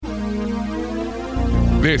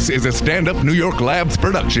This is a Stand Up New York Labs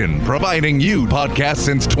production, providing you podcasts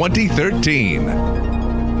since 2013.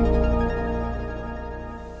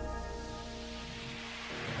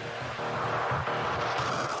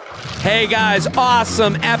 Hey guys,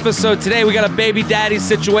 awesome episode today. We got a baby daddy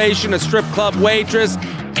situation, a strip club waitress,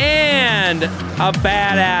 and a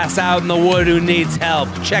badass out in the wood who needs help.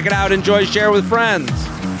 Check it out, enjoy, share with friends.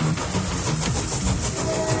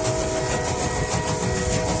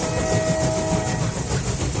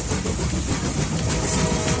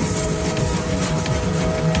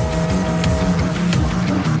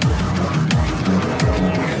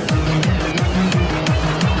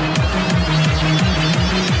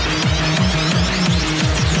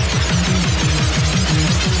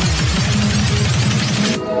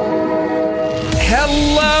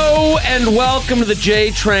 Hello and welcome to the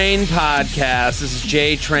J Train Podcast. This is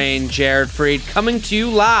J Train, Jared Freed, coming to you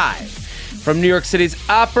live from New York City's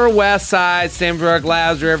Upper West Side, Stand Up New York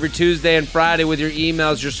Labs, where every Tuesday and Friday with your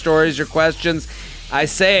emails, your stories, your questions. I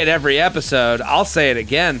say it every episode. I'll say it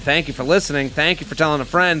again. Thank you for listening. Thank you for telling a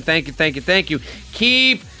friend. Thank you, thank you, thank you.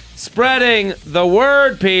 Keep spreading the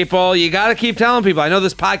word, people. You got to keep telling people. I know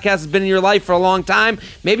this podcast has been in your life for a long time.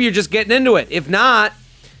 Maybe you're just getting into it. If not,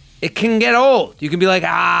 it can get old. You can be like,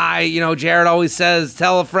 Jared always says,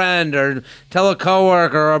 tell a friend or tell a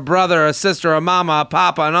coworker or a brother, a sister, a mama, a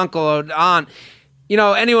papa, an uncle, or aunt.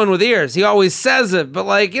 Anyone with ears. He always says it, but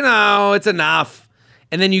it's enough.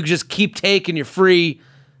 And then you just keep taking your free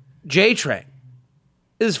J-Train.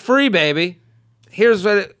 It's free, baby. Here's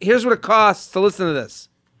what it costs to listen to this.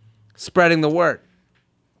 Spreading the word.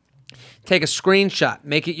 Take a screenshot.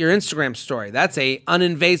 Make it your Instagram story. That's a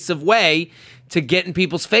uninvasive way to get in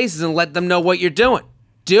people's faces and let them know what you're doing.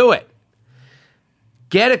 Do it.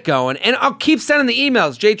 Get it going. And I'll keep sending the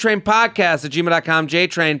emails. jtrainpodcast@gmail.com,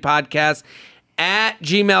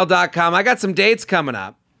 jtrainpodcast@gmail.com. I got some dates coming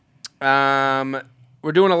up. We're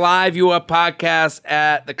doing a live U-Up podcast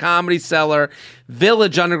at the Comedy Cellar,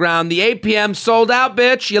 Village Underground. The 8 p.m. sold out,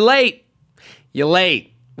 bitch. You're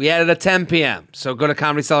late. We added a 10 p.m. So go to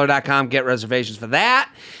comedycellar.com, get reservations for that.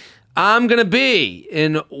 I'm going to be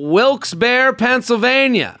in Wilkes-Barre,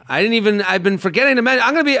 Pennsylvania. I've been forgetting to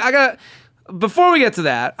mention. Before we get to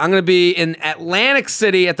that, I'm going to be in Atlantic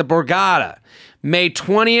City at the Borgata, May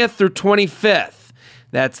 20th through 25th.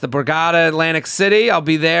 That's the Borgata, Atlantic City. I'll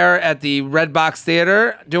be there at the Red Box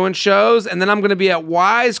Theater doing shows. And then I'm going to be at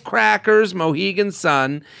Wisecrackers, Mohegan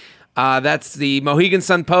Sun. That's the Mohegan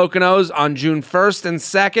Sun Poconos on June 1st and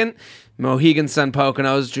 2nd. Mohegan Sun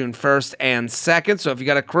Poconos, June 1st and 2nd. So if you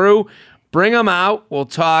got a crew, bring them out. We'll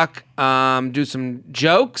talk, do some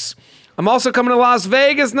jokes. I'm also coming to Las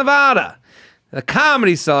Vegas, Nevada. The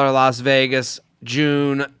Comedy Cellar, Las Vegas,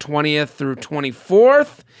 June 20th through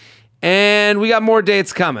 24th. And we got more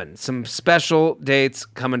dates coming. Some special dates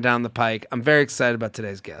coming down the pike. I'm very excited about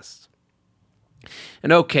today's guest.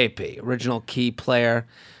 An OKP, original key player,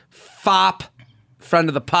 FOP, friend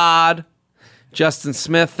of the pod, Justin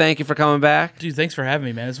Smith, thank you for coming back. Dude, thanks for having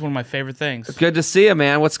me, man. This is one of my favorite things. Good to see you,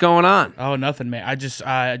 man. What's going on? Oh, nothing, man. I just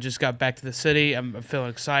got back to the city. I'm feeling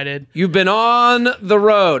excited. You've been on the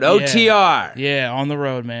road, OTR. Yeah, on the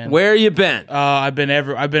road, man. Where you been? I've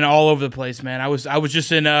been all over the place, man. I was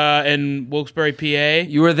just in Wilkes-Barre, PA.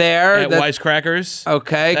 You were there at Wisecrackers.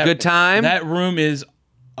 Okay, good time. That room is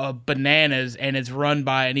bananas, and it's run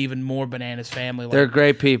by an even more bananas family. They're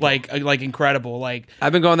great people. Like incredible.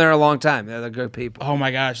 I've been going there a long time. They're good people. Oh my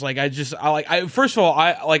gosh! First of all,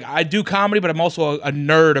 I do comedy, but I'm also a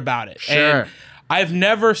nerd about it. Sure. And I've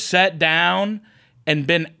never sat down and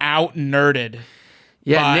been out nerded.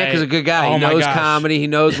 Yeah, Nick is a good guy. He knows comedy. He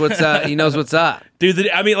knows what's up. He knows what's up. Dude,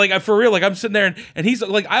 for real, I'm sitting there and he's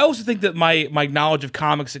like, I also think that my knowledge of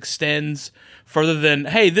comics extends further than,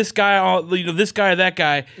 hey, this guy, this guy or that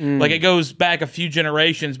guy. Like, it goes back a few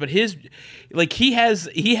generations, but he has the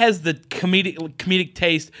comedic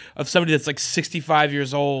taste of somebody that's 65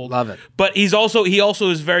 years old. Love it. But he also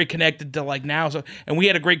is very connected to now. So, and we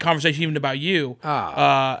had a great conversation even about you.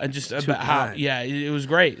 And just about how, it was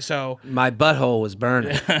great. So my butthole was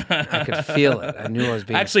burning. I could feel it. I knew I was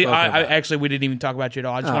being actually, we didn't even talk about you at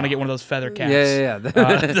all. I just want to get one of those feather caps. Yeah.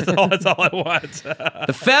 That's all I want.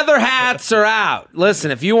 The feather hats are out.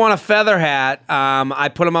 Listen, if you want a feather hat,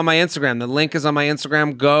 I put them on my Instagram. The link is on my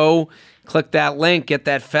Instagram. Go click that link. Get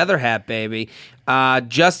that feather hat, baby.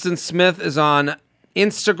 Justin Smith is on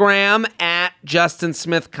Instagram at Justin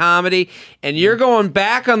Smith Comedy, and you're going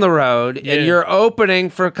back on the road, and you're opening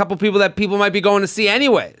for a couple people that people might be going to see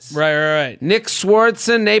anyways. Right. Nick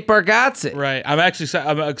Swardson, Nate Bargatze. Right. I'm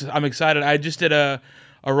excited. I just did a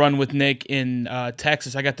run with Nick in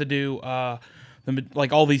Texas. I got to do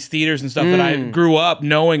like all these theaters and stuff that I grew up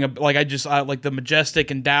knowing. Like I like the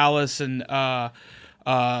Majestic in Dallas and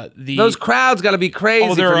those crowds got to be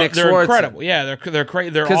crazy for Nick they're Swardson. incredible. Yeah, they're crazy.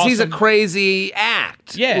 They're because awesome. he's a crazy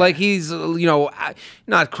act. Yeah. Like he's,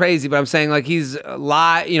 not crazy, but I'm saying like he's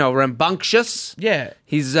rambunctious. Yeah.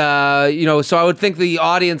 He's, so I would think the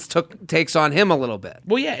audience takes on him a little bit.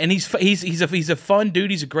 Well, yeah, and he's a fun dude.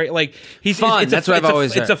 He's a great he's fun. That's what I've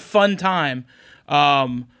always heard. It's a fun time.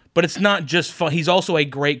 But it's not just fun. He's also a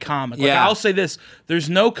great comic. Like, Yeah. I'll say this: there's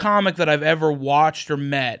no comic that I've ever watched or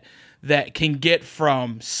met that can get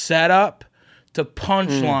from setup to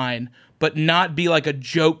punchline, but not be like a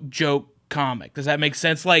joke comic. Does that make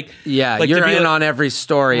sense? Like You're in on every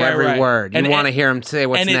story, every word. You want to hear him say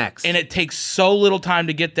what's next. And it takes so little time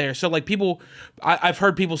to get there. So like I've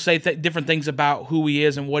heard people say different things about who he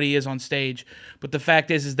is and what he is on stage. But the fact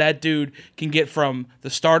is that dude can get from the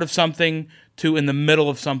start of something to in the middle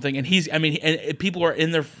of something. And people are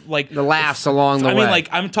in there like the laughs along the way. I mean, like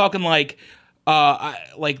I'm talking like Night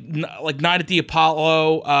at the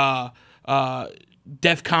Apollo,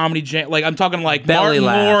 Def Comedy Jam. Like I'm talking like Belly Martin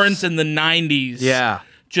laughs. Lawrence in the '90s. Yeah.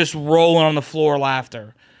 Just rolling on the floor,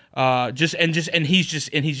 laughter. And he's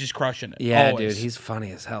just crushing it. Yeah, always. dude, he's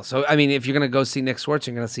funny as hell. So I mean, if you're gonna go see Nick Swardson,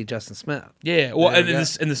 you're gonna see Justin Smith. Yeah. Well, in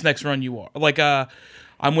this next run, you are like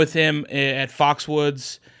I'm with him at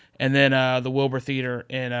Foxwoods, and then the Wilbur Theater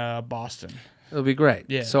in Boston. It'll be great.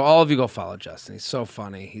 Yeah. So all of you go follow Justin. He's so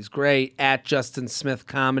funny. He's great at Justin Smith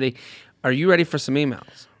Comedy. Are you ready for some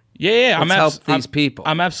emails? Yeah. Let's help these people.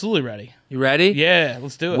 I'm absolutely ready. You ready? Yeah,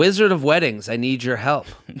 let's do it. Wizard of Weddings, I need your help.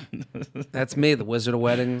 That's me, the Wizard of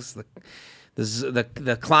Weddings,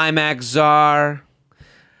 the climax czar,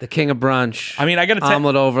 the king of brunch. I mean, I gotta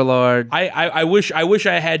omelet overlord. I wish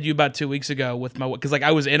I had you about 2 weeks ago with my because like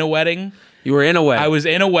I was in a wedding. You were in a wedding. I was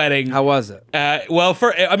in a wedding. How was it? It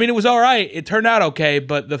was all right. It turned out okay,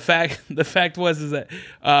 but the fact was that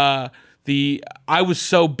I was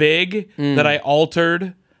so big that I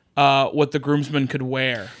altered what the groomsmen could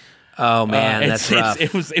wear. Oh man, that's rough.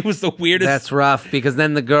 It was the weirdest. That's rough because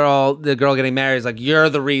then the girl getting married is like, you're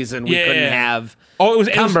the reason we couldn't have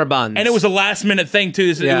cummerbunds. And it was a last minute thing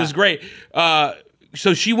too. It was great.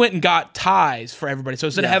 So she went and got ties for everybody. So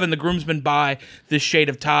instead of having the groomsmen buy this shade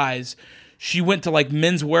of ties, she went to like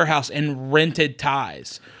Men's Warehouse and rented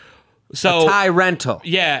ties. So tie rental.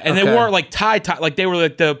 Yeah, and they weren't like tie, like they were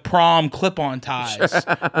like the prom clip-on ties,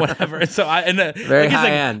 whatever. So very high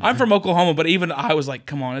end. I'm from Oklahoma, but even I was like,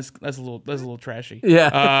 "Come on, that's a little trashy."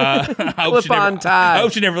 Yeah, clip-on tie. I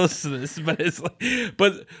hope she never listens to this.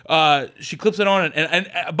 But she clips it on,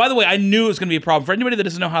 and by the way, I knew it was going to be a problem for anybody that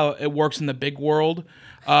doesn't know how it works in the big world.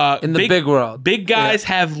 Big world, big guys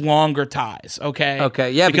have longer ties.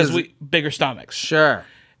 Okay, yeah, because we bigger stomachs. Sure.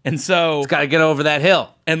 And so it's got to get over that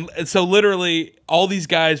hill. And so literally all these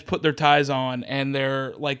guys put their ties on and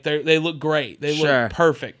they look great. They look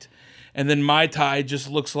perfect. And then my tie just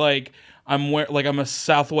looks like I'm a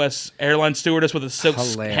Southwest Airlines stewardess with a silk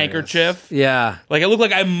handkerchief. Yeah. Like it looked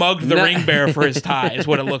like I mugged the ring bearer for his tie is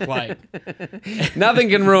what it looked like. Nothing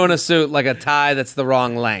can ruin a suit like a tie that's the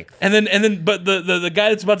wrong length. And then but the guy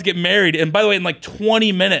that's about to get married, and by the way, in like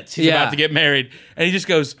 20 minutes he's about to get married, and he just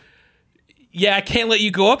goes, "Yeah, I can't let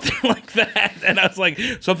you go up there like that." And I was like,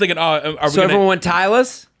 so I'm thinking, everyone went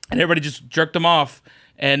tieless? And everybody just jerked them off.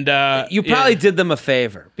 And you probably did them a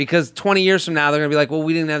favor because 20 years from now, they're going to be like, well,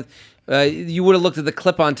 we didn't have, you would have looked at the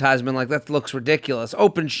clip-on ties and been like, that looks ridiculous.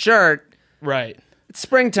 Open shirt. Right. It's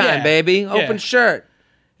springtime, baby. Open shirt.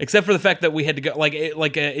 Except for the fact that we had to go,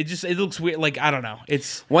 it looks weird. Like, I don't know.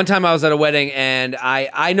 It's one time I was at a wedding and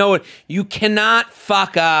I know it. You cannot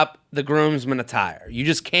fuck up the groomsman attire. You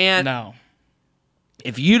just can't. No.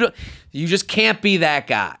 If you just can't be that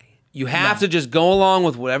guy. You have to just go along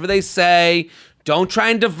with whatever they say. Don't try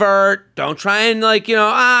and divert. Don't try and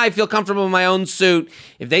I feel comfortable in my own suit.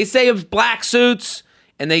 If they say it's black suits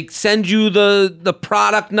and they send you the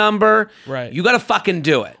product number, right, you got to fucking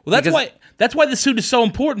do it. Well, that's why the suit is so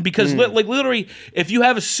important because literally, if you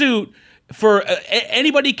have a suit. For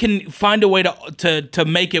anybody can find a way to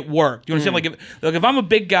make it work. You understand? Like if I'm a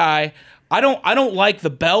big guy, I don't like the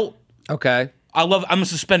belt. Okay. I'm a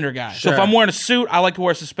suspender guy. Sure. So if I'm wearing a suit, I like to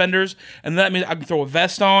wear suspenders, and that means I can throw a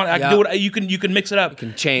vest on. I can do it. You can mix it up. You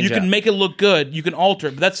can change. You can make it look good. You can alter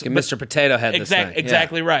it. But that's Mr. Potato Head.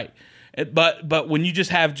 Exactly right. But when you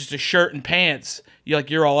just have just a shirt and pants,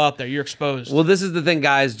 you're all out there. You're exposed. Well, this is the thing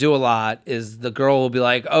guys do a lot. Is the girl will be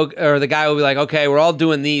like, or the guy will be like, okay, we're all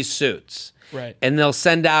doing these suits. Right. And they'll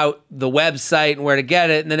send out the website and where to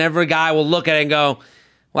get it, and then every guy will look at it and go,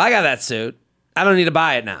 well, I got that suit. I don't need to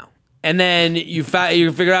buy it now. And then you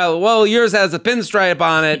figure out, well, yours has a pinstripe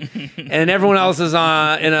on it, and everyone else is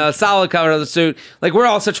in a solid color of the suit. Like, we're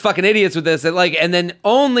all such fucking idiots with this. That, like, and then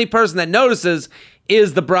only person that notices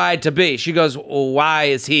is the bride to be. She goes, well, why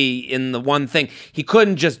is he in the one thing? He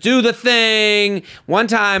couldn't just do the thing. One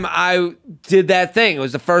time I did that thing. It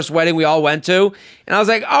was the first wedding we all went to, and I was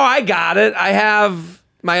like, oh, I got it. I have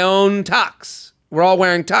my own tux. We're all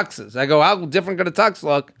wearing tuxes. I go, how different could a tux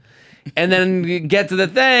look? And then you get to the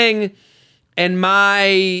thing, and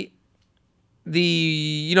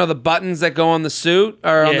the buttons that go on the suit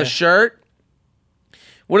or on the shirt.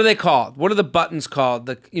 What are they called? What are the buttons called?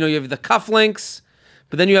 You have the cufflinks,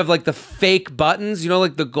 but then you have like the fake buttons.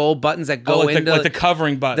 Like the gold buttons that go into like the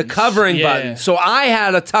covering buttons. The covering buttons. So I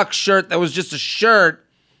had a tux shirt that was just a shirt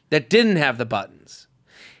that didn't have the buttons.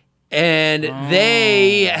 And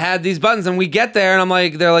they had these buttons, and we get there, and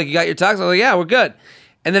they're like, you got your tux? I'm like, yeah, we're good.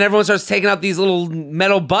 And then everyone starts taking out these little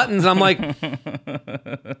metal buttons. And I'm like,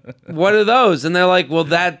 what are those? And they're like, well,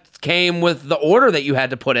 that came with the order that you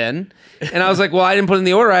had to put in. And I was like, well, I didn't put in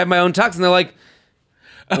the order. I have my own tux. And they're like,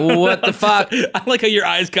 what the fuck? I like how your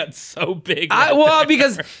eyes got so big.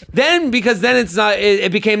 Because then it's not,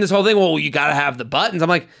 it became this whole thing. Well, you got to have the buttons. I'm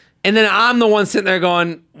like, and then I'm the one sitting there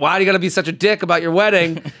going, why do you got to be such a dick about your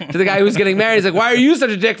wedding to the guy who's getting married? He's like, why are you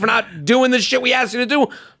such a dick for not doing the shit we asked you to do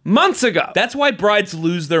months ago? That's why brides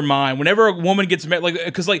lose their mind whenever a woman gets married,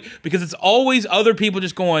 because it's always other people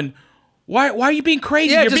just going, why are you being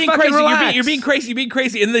crazy? Yeah, you're just being fucking crazy. relax. You're being crazy. You're being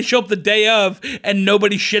crazy. And then they show up the day of, and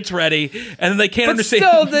nobody's shit's ready, and then they can't understand.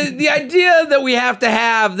 Still, the idea that we have to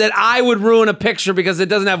have that I would ruin a picture because it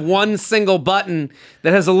doesn't have one single button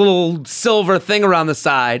that has a little silver thing around the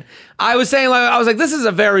side. I was saying, this is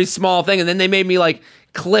a very small thing, and then they made me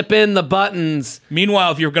clip in the buttons.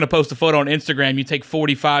 Meanwhile, if you're going to post a photo on Instagram, you take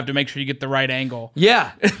 45 to make sure you get the right angle.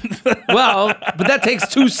 Yeah. Well, but that takes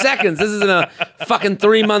 2 seconds. This isn't a fucking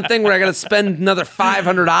 3-month thing where I got to spend another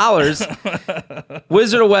 $500.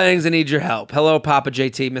 Wizard of Weddings, I need your help. Hello, Papa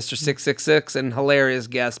JT, Mr. 666, and hilarious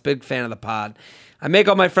guest. Big fan of the pod. I make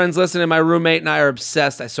all my friends listen, and my roommate and I are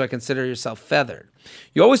obsessed, so I consider yourself feathered.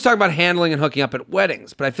 You always talk about handling and hooking up at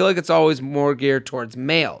weddings, but I feel like it's always more geared towards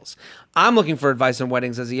males. I'm looking for advice on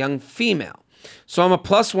weddings as a young female. So I'm a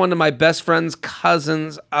 +1 to my best friend's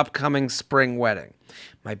cousin's upcoming spring wedding.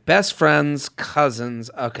 My best friend's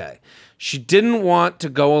cousin's, okay. She didn't want to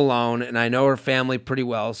go alone, and I know her family pretty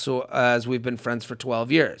well, so as we've been friends for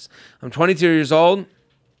 12 years. I'm 22 years old.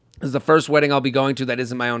 This is the first wedding I'll be going to that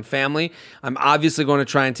isn't my own family. I'm obviously going to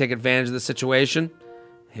try and take advantage of the situation.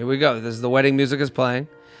 Here we go. This is the wedding music is playing.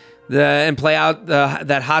 And play out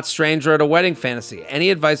that hot stranger at a wedding fantasy.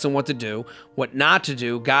 Any advice on what to do, what not to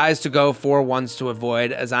do, guys to go for, ones to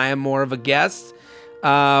avoid, as I am more of a guest?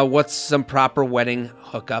 What's some proper wedding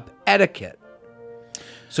hookup etiquette?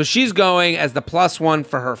 So she's going as the +1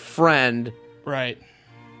 for her friend. Right.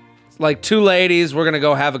 Like 2 ladies, we're going to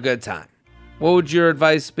go have a good time. What would your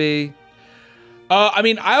advice be?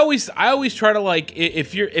 I always try to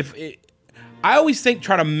I always think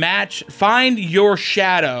try to find your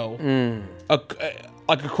shadow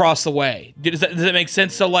across the way. Does that make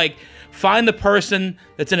sense? So find the person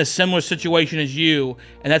that's in a similar situation as you,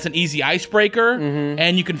 and that's an easy icebreaker,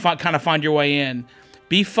 and you can kind of find your way in.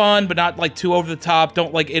 Be fun, but not too over the top.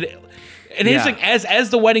 Don't it. And here's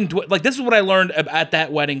as the wedding, this is what I learned at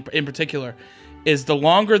that wedding in particular, is the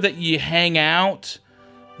longer that you hang out,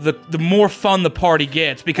 the more fun the party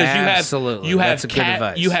gets, because you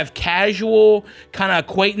have casual kind of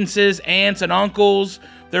acquaintances, aunts and uncles.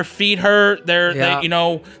 Their feet hurt. They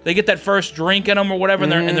get that first drink in them or whatever,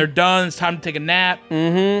 and they're done. It's time to take a nap.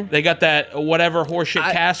 They got that whatever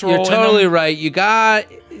horseshit casserole. You're totally right. You got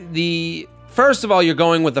first of all, you're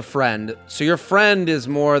going with a friend, so your friend is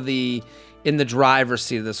more in the driver's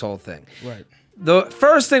seat of this whole thing. Right. The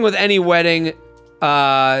first thing with any wedding,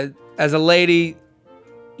 as a lady,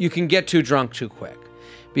 you can get too drunk too quick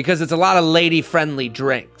because it's a lot of lady-friendly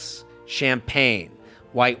drinks, champagne,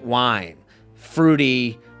 white wine,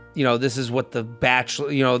 fruity. This is what the bachelor,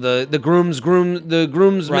 the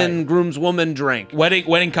groomswoman drink.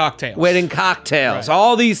 Wedding cocktails. Wedding cocktails. Right.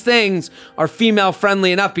 All these things are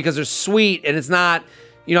female-friendly enough because they're sweet and it's not,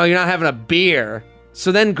 you're not having a beer.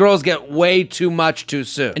 So then girls get way too much too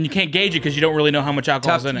soon. And you can't gauge it because you don't really know how much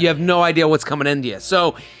alcohol's in it. You have no idea what's coming into you.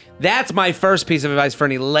 So that's my first piece of advice for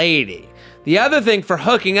any lady. The other thing for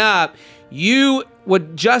hooking up,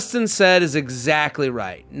 what Justin said is exactly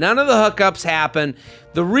right. None of the hookups happen.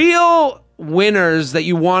 The real winners that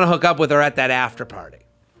you want to hook up with are at that after party.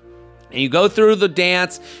 And you go through the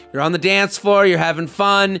dance, you're on the dance floor, you're having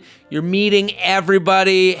fun, you're meeting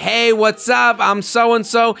everybody. Hey, what's up? I'm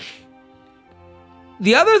so-and-so.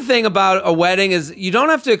 the other thing about a wedding is you don't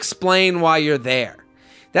have to explain why you're there.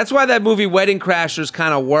 That's why that movie Wedding Crashers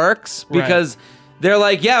kind of works, because they're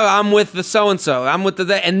like, yeah, I'm with the so-and-so, I'm with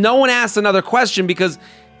the, and no one asks another question because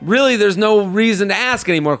really there's no reason to ask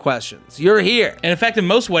any more questions. You're here. And in fact, in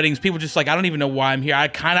most weddings, people just like, I don't even know why I'm here. I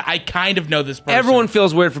kind of know this person. Everyone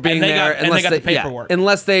feels weird for being there and they got the paperwork.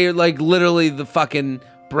 Unless they're like literally the fucking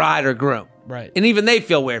bride or groom. Right. And even they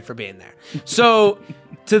feel weird for being there. So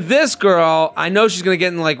to this girl, I know she's going to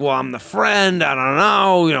get in like, well, I'm the friend. I don't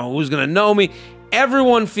know. You know, who's going to know me?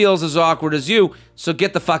 Everyone feels as awkward as you. So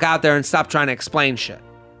get the fuck out there and stop trying to explain shit.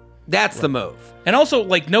 That's the move. And also,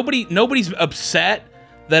 like, nobody's upset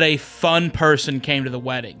that a fun person came to the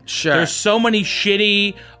wedding. Sure. There's so many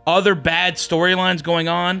shitty other bad storylines going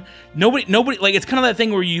on. Nobody like, it's kind of that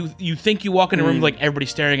thing where you think you walk in a room like everybody's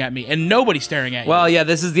staring at me and nobody's staring at you. Well, yeah,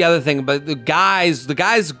 this is the other thing, but the girls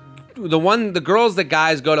that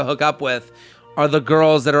guys go to hook up with are the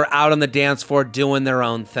girls that are out on the dance floor doing their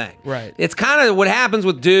own thing. Right. It's kind of what happens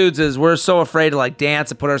with dudes is we're so afraid to like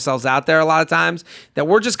dance and put ourselves out there a lot of times that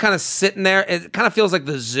we're just kind of sitting there. It kind of feels like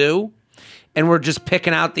the zoo. And we're just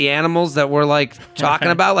picking out the animals that we're like talking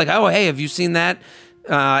about, like, oh, hey, have you seen that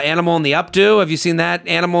animal in the updo? Have you seen that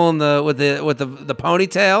animal in with the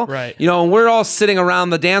ponytail? Right. You know, and we're all sitting around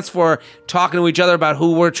the dance floor talking to each other about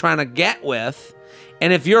who we're trying to get with.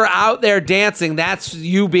 And if you're out there dancing, that's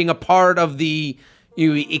you being a part of the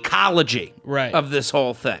ecology of this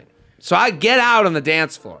whole thing. So I get out on the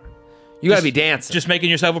dance floor. You got to be dancing. Just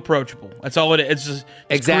making yourself approachable. That's all it is. It's just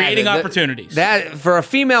creating opportunities. That for a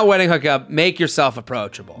female wedding hookup, make yourself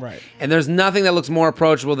approachable. Right. And there's nothing that looks more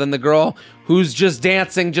approachable than the girl who's just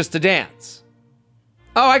dancing just to dance.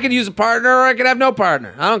 Oh, I could use a partner or I could have no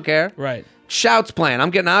partner. I don't care. Right. Shout's playing.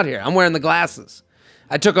 I'm getting out here. I'm wearing the glasses.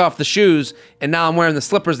 I took off the shoes and now I'm wearing the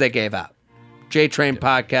slippers they gave out.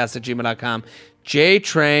 JTrainPodcast@gmail.com.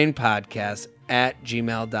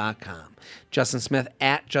 JTrainPodcast@gmail.com. Justin Smith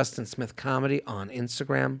 @Justin Smith Comedy on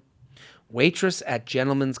Instagram. Waitress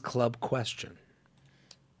 @Gentleman's Club Question.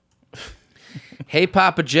 Hey,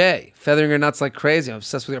 Papa J, feathering your nuts like crazy. I'm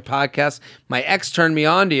obsessed with your podcast. My ex turned me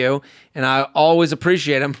on to you, and I always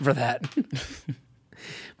appreciate him for that.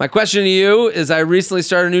 My question to you is I recently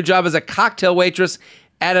started a new job as a cocktail waitress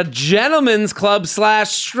at a gentleman's club /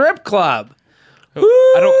 strip club. I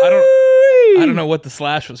don't know what the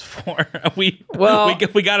slash was for. We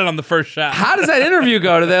got it on the first shot. How does that interview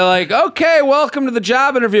go? They're like, okay, welcome to the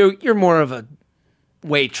job interview. You're more of a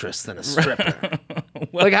waitress than a stripper.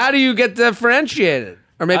 Like, how do you get differentiated?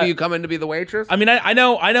 Or maybe you come in to be the waitress? I mean, I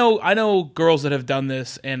know girls that have done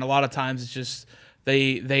this, and a lot of times it's just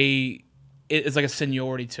it's like a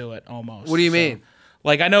seniority to it almost. What do you mean?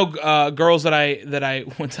 Like, I know girls that I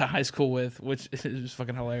went to high school with, which is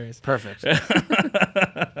fucking hilarious. Perfect.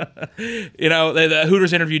 You know, the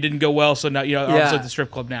Hooters interview didn't go well, so now, you know, obviously at the strip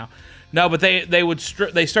club now. No, but they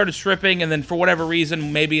started stripping, and then for whatever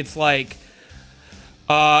reason, maybe it's like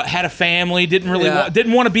had a family, didn't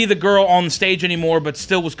want to be the girl on the stage anymore, but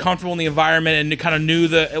still was comfortable in the environment and kind of knew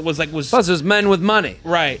that it was. Plus, there's men with money,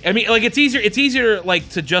 right? I mean, like it's easier like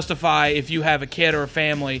to justify if you have a kid or a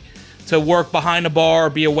family to work behind a bar or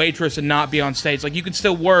be a waitress and not be on stage. Like, you can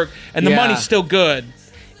still work, and the money's still good.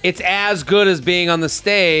 It's as good as being on the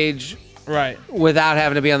stage, right? Without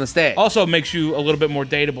having to be on the stage. Also, it makes you a little bit more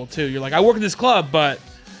dateable too. You're like, I work at this club, but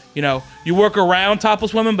you know, you work around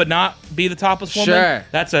topless women, but not be the topless woman. Sure,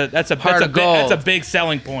 that's a big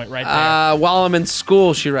selling point right there. While I'm in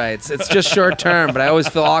school, she writes, it's just short term, but I always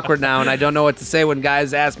feel awkward now, and I don't know what to say when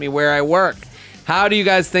guys ask me where I work. How do you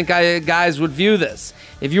guys think guys would view this?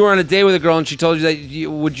 If you were on a date with a girl and she told you that,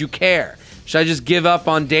 would you care? Should I just give up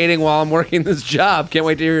on dating while I'm working this job? Can't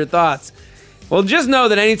wait to hear your thoughts. Well, just know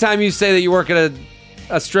that anytime you say that you work at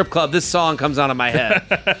a strip club, this song comes on in my head.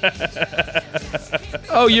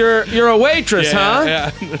 Oh, you're a waitress, huh?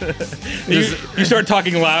 Yeah. You start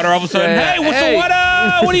talking louder all of a sudden. Hey, what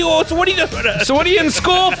are you doing? So what are you in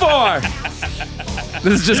school for?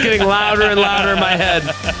 This is just getting louder and louder in my head.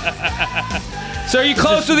 So are you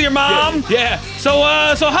close with your mom? Yeah. So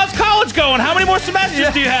how's college going? How many more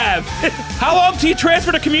semesters do you have? How long till you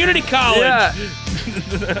transfer to community college? Yeah.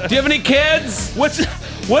 Do you have any kids? What's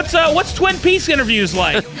Twin Peaks interviews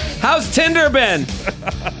like? How's Tinder been?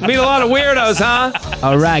 Meet a lot of weirdos, huh?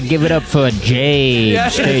 All right, give it up for Jade,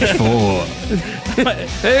 stage 4.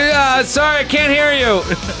 Hey, sorry, I can't hear you.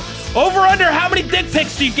 Over under, how many dick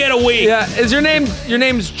pics do you get a week? Yeah, is your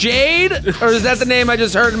name's Jade? Or is that the name I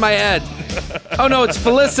just heard in my head? Oh, no, it's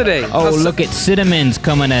Felicity. Oh, look at Cinnamon's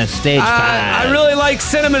coming at stage 5. I really like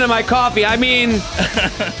cinnamon in my coffee. I mean,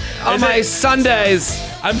 on my Sundays.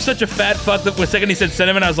 I'm such a fat fuck that the second he said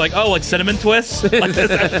cinnamon, I was like, oh, like cinnamon twists? Like,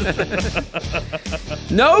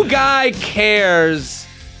 No guy cares.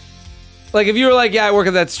 Like, if you were like, yeah, I work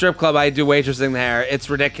at that strip club, I do waitressing there, it's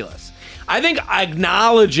ridiculous. I think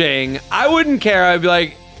acknowledging, I wouldn't care. I'd be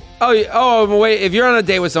like, oh, I'm a wait. If you're on a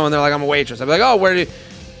date with someone, they're like, I'm a waitress. I'd be like, oh,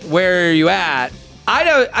 where are you at?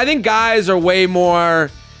 I think guys are way more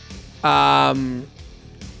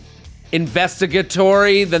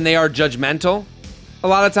investigatory than they are judgmental a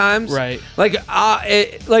lot of times. Right. Like,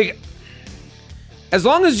 as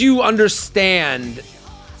long as you understand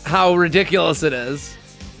how ridiculous it is,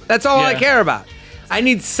 that's all I Yeah. care about. I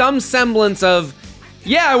need some semblance of,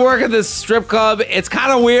 yeah, I work at this strip club. It's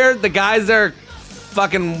kind of weird. The guys there are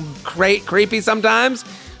fucking creepy sometimes,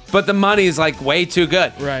 but the money's like way too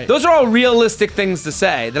good. Right. Those are all realistic things to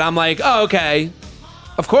say that I'm like, oh, okay,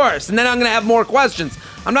 of course. And then I'm going to have more questions.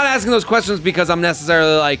 I'm not asking those questions because I'm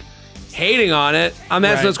necessarily like hating on it. I'm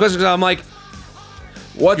asking Right. those questions because I'm like,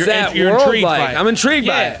 what's that you're world intrigued like? by it. I'm intrigued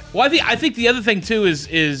by Yeah. it. Well, I think the other thing too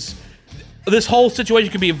is this whole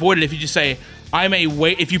situation can be avoided if you just say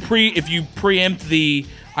if you preempt the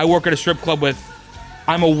I work at a strip club with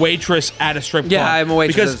I'm a waitress at a strip club. Yeah, I'm a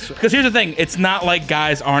waitress Because here's the thing, it's not like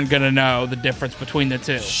guys aren't gonna know the difference between the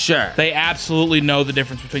two. Sure. They absolutely know the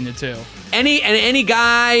difference between the two. Any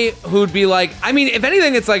guy who'd be like, I mean, if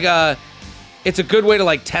anything, it's a good way to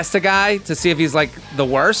like test a guy to see if he's like the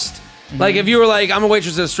worst. Like if you were like, I'm a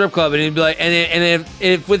waitress at a strip club, and he'd be like, and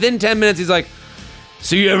if within 10 minutes he's like,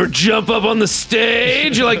 so you ever jump up on the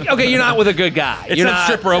stage? You're like, okay, you're not with a good guy. It's you're not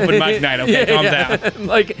stripper open mic night. Okay, calm down.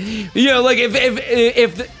 Like, like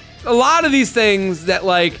if a lot of these things that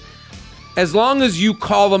like, as long as you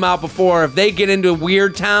call them out before, if they get into a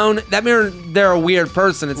weird town, that means they're a weird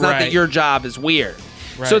person. It's not that Right. your job is weird.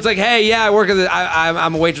 Right. So it's like, hey, yeah, I work at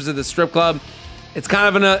I'm a waitress at the strip club. It's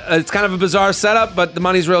kind of a bizarre setup, but the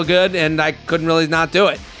money's real good, and I couldn't really not do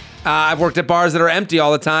it. I've worked at bars that are empty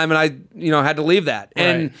all the time, and I had to leave that.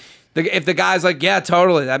 And if the guy's like, yeah,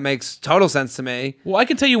 totally, that makes total sense to me. Well, I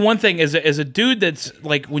can tell you one thing: as a dude that's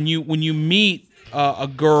like, when you meet a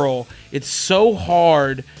girl, it's so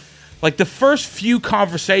hard. Like the first few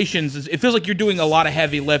conversations, it feels like you're doing a lot of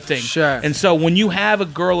heavy lifting. Sure. And so when you have a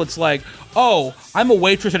girl, it's like, oh, I'm a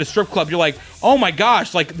waitress at a strip club. You're like, oh my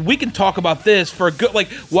gosh, like we can talk about this for a good, like,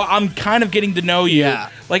 well, I'm kind of getting to know you. Yeah.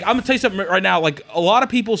 Like I'm gonna tell you something right now. Like a lot of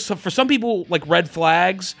people, for some people, like red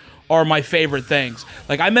flags are my favorite things.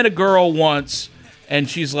 Like I met a girl once, and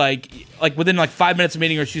she's like within like 5 minutes of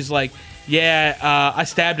meeting her, she's like, yeah, I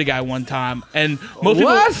stabbed a guy one time. And most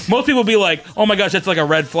people be like, oh my gosh, that's like a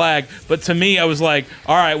red flag. But to me, I was like,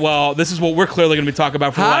 all right, well, this is what we're clearly going to be talking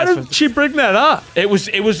about for the How last. did she bring that up? It was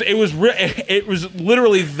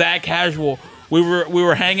literally that casual. We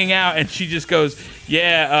were hanging out, and she just goes,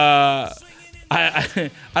 yeah, I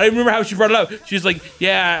don't remember how she brought it up. She's like,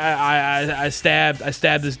 yeah, I stabbed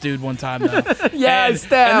this dude one time. Yeah, and, I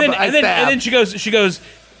stabbed. And then she goes,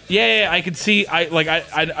 yeah, I could see. I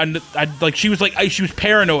like she was like she was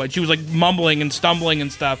paranoid. She was like mumbling and stumbling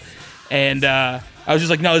and stuff. And I was just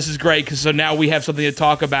like, no, this is great because so now we have something to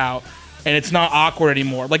talk about, and it's not awkward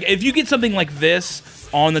anymore. Like if you get something like this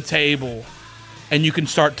on the table, and you can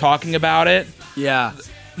start talking about it. Yeah.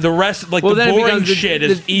 The rest, like the then boring shit,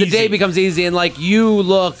 is easy. The day becomes easy, and like you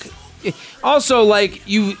look. Also, like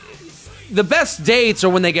the best dates are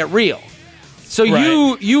when they get real. So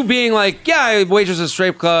Right. you being like, yeah, waitress at a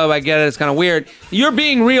strip club, I get it, it's kind of weird. You're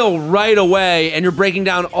being real right away, and you're breaking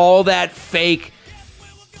down all that fake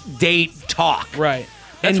date talk. Right.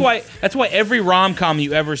 That's And- why every rom-com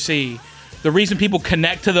you ever see, the reason people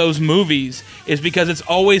connect to those movies is because it's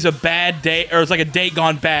always a bad date, or it's like a date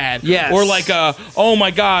gone bad. Yes. Or like oh my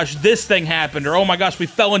gosh, this thing happened, or oh my gosh, we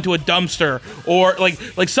fell into a dumpster, or like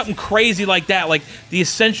something crazy like that. Like the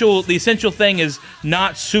essential thing is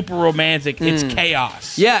not super romantic, it's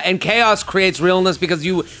chaos. Yeah, and chaos creates realness because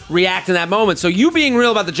you react in that moment. So you being real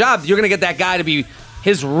about the job, you're going to get that guy to be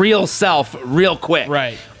his real self real quick.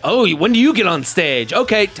 Right. Oh, when do you get on stage?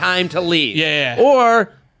 Okay, time to leave. Yeah.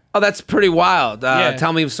 Or, oh, that's pretty wild. Yeah.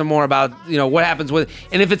 Tell me some more about, what happens with...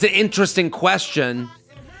 And if it's an interesting question,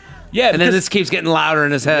 Yeah. and then because- this keeps getting louder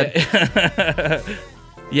in his head.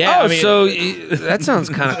 yeah. Oh, I mean, so that sounds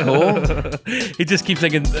kind of cool. he just keeps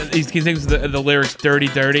thinking. He keeps thinking the lyrics "dirty,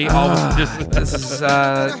 dirty." All of just This is...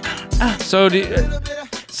 So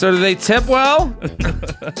do they tip well?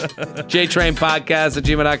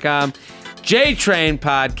 JTrainPodcast@gmail.com.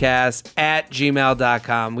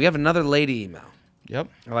 JTrainPodcast@gmail.com. We have another lady email. Yep.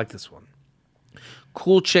 I like this one.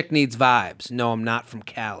 Cool chick needs vibes. No, I'm not from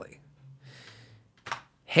Cali.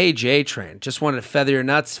 Hey, J-Train. Just wanted to feather your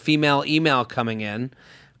nuts. Female email coming in.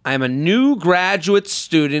 I am a new graduate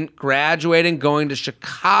student graduating, going to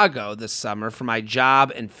Chicago this summer for my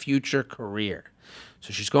job and future career.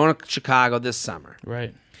 So she's going to Chicago this summer.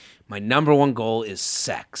 Right. My number one goal is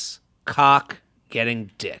sex. Cock, getting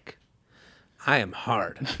dick. I am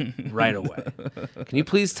hard right away. Can you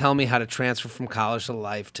please tell me how to transfer from college to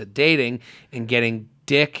life to dating and getting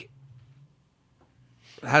dick?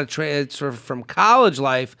 How to transfer from college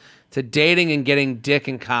life to dating and getting dick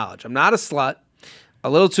in college. I'm not a slut. A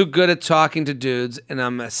little too good at talking to dudes, and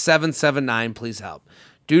I'm a 779. Please help.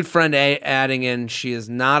 Dude friend adding in, she is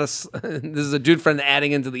not a. This is a dude friend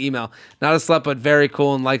adding into the email. Not a slut, but very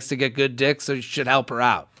cool and likes to get good dick, so you should help her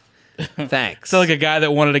out. Thanks. So like a guy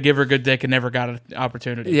that wanted to give her good dick and never got an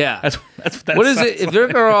opportunity. Yeah. That's what is it? If you're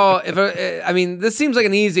a girl, I mean, this seems like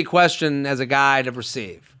an easy question as a guy to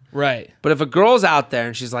receive. Right. But if a girl's out there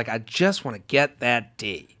and she's like, I just want to get that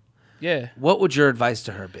D. Yeah. What would your advice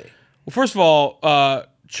to her be? Well, first of all,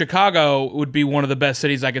 Chicago would be one of the best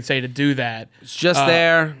cities I could say to do that. It's just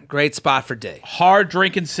there. Great spot for D. Hard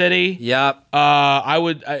drinking city. Yep. They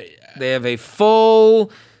have a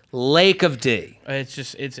full lake of D. It's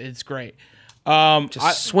just it's great.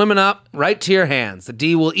 Swimming up right to your hands. The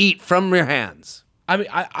D will eat from your hands. I mean,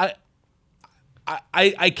 I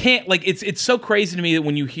can't, like, it's so crazy to me that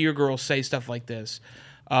when you hear girls say stuff like this,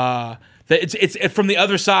 that it's from the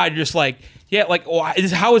other side, you're just like, yeah, like,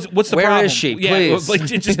 what's the problem? Where is she? Please. Like,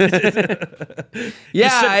 it just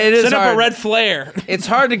yeah, it is set up hard. a red flare. It's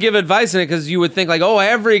hard to give advice in it because you would think like, oh,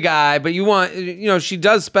 every guy, but you want, she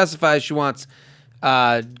does specify she wants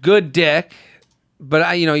good dick,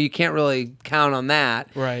 but you can't really count on that.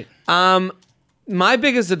 Right. My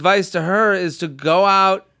biggest advice to her is to go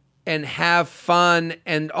out and have fun,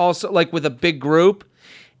 and also like with a big group,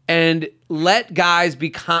 and let guys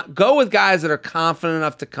go with guys that are confident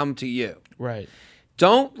enough to come to you. Right.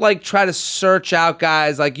 Don't like try to search out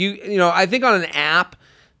guys like I think on an app,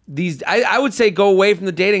 I would say go away from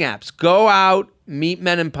the dating apps. Go out, meet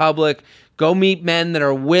men in public, go meet men that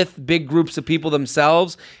are with big groups of people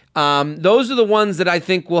themselves. Those are the ones that I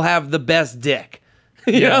think will have the best dick.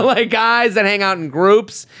 You know, like guys that hang out in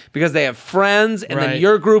groups because they have friends, and then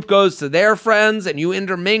your group goes to their friends and you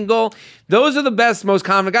intermingle. Those are the best, most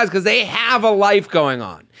confident guys because they have a life going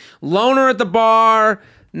on. Loner at the bar,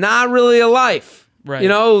 not really a life. Right.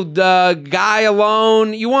 The guy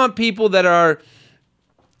alone. You want people that are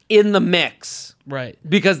in the mix. Right.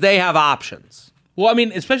 Because they have options. Well, I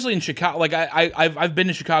mean, especially in Chicago. Like I've been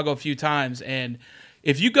to Chicago a few times, and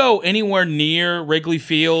if you go anywhere near Wrigley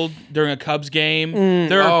Field during a Cubs game,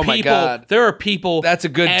 there are people. My God. There are people. That's a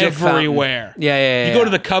good dick everywhere. Fountain. Yeah. You go to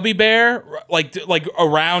the Cubby Bear, like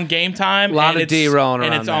around game time. A lot of D rolling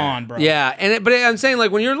around, and it's there. on, bro. Yeah, but I'm saying like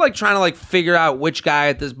when you're like trying to like figure out which guy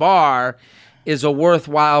at this bar is a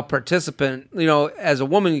worthwhile participant, as a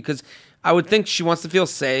woman, because I would think she wants to feel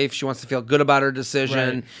safe. She wants to feel good about her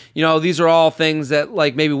decision. Right. These are all things that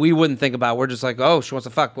like maybe we wouldn't think about. We're just like, oh, she wants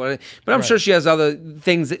to fuck. But I'm sure she has other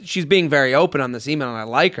things that she's being very open on this email, and I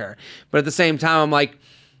like her. But at the same time, I'm like,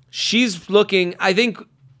 she's looking. I think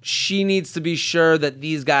she needs to be sure that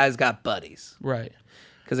these guys got buddies. Right.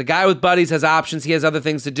 Because a guy with buddies has options. He has other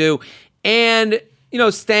things to do, and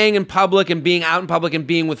staying in public and being out in public and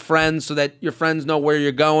being with friends so that your friends know where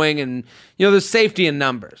you're going, and there's safety in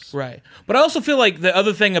numbers. Right. But I also feel like the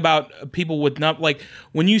other thing about people with like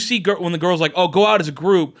when you see when the girls like, oh, go out as a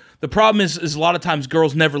group, the problem is a lot of times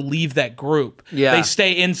girls never leave that group. Yeah. They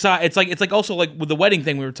stay inside. It's like also like with the wedding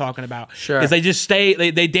thing we were talking about. Sure. Is they just stay,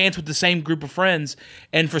 they dance with the same group of friends,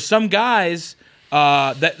 and for some guys,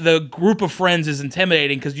 that the group of friends is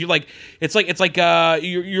intimidating because you're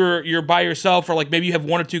by yourself, or like maybe you have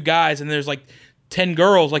one or two guys and there's like 10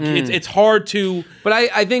 girls. Like it's hard to. But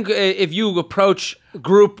I think if you approach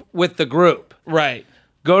group with the group, right,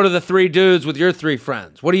 go to the 3 dudes with your 3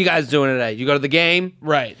 friends. What are you guys doing today? You go to the game,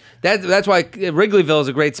 right? That's why Wrigleyville is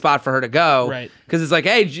a great spot for her to go, right? Because it's like,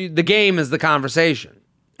 hey, the game is the conversation.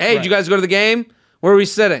 Hey, did you guys go to the game? Where are we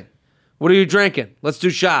sitting? What are you drinking? Let's do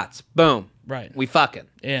shots. Boom. Right. We fucking.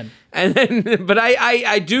 And then, but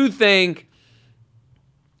I do think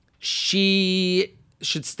she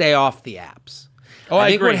should stay off the apps. Oh, I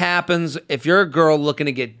think agree. what happens if you're a girl looking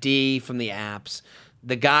to get D from the apps,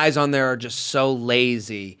 the guys on there are just so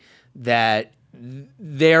lazy that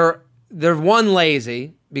they're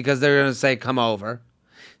lazy because they're going to say come over.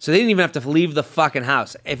 So they didn't even have to leave the fucking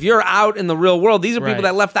house. If you're out in the real world, these are people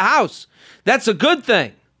that left the house. That's a good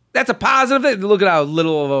thing. That's a positive thing. Look at how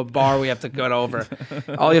little of a bar we have to get over.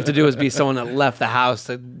 All you have to do is be someone that left the house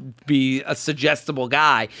to be a suggestible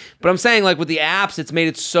guy. But I'm saying, like, with the apps, it's made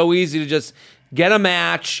it so easy to just get a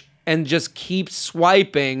match and just keep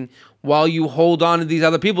swiping while you hold on to these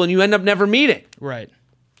other people, and you end up never meeting. Right.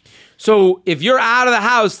 So if you're out of the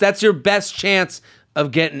house, that's your best chance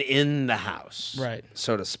of getting in the house, Right.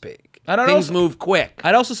 so to speak. And I'd Things also- move quick.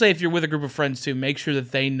 I'd also say if you're with a group of friends too, make sure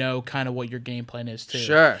that they know kind of what your game plan is too.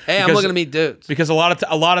 Sure. Hey, I'm Because- looking to meet dudes. Because a lot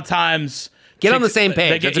of times Get on the chicks- same page.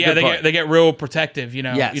 They get, That's a good point. they get real protective. You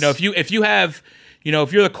know. Yes. You know, if you have, you know,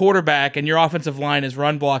 if you're the quarterback and your offensive line is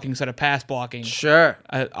run blocking instead of pass blocking. Sure.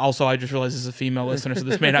 I just realized this is a female listener, so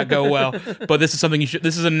this may not go well. But this is something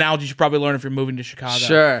this is an analogy you should probably learn if you're moving to Chicago.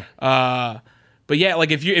 Sure. But yeah,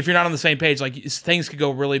 like if you're not on the same page, like things could go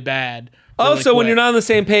really bad. Really Also, when quick. you're not on the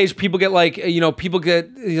same page, people get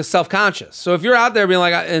self-conscious. So if you're out there being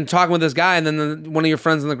like and talking with this guy, and then one of your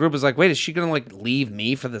friends in the group is like, "Wait, is she gonna like leave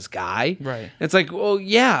me for this guy?" Right. It's like, well,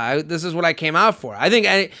 yeah, this is what I came out for. I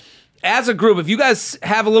think as a group, if you guys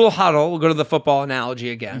have a little huddle, we'll go to the football analogy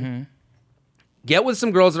again. Get with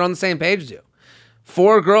some girls that are on the same page as you.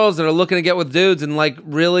 4 girls that are looking to get with dudes and like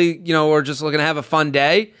really, or just looking to have a fun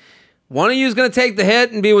day. One of you is going to take the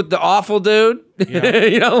hit and be with the awful dude, Yeah.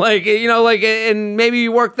 and maybe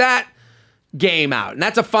you work that game out. And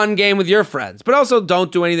that's a fun game with your friends. But also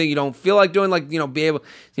don't do anything you don't feel like doing, be able,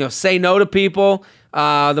 say no to people.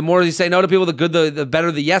 The more you say no to people, the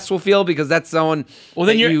better the yes will feel because that's someone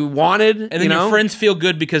that you wanted. And then your friends feel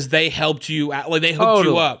good because they helped you out, like they hooked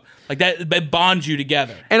you up. Like that bonds you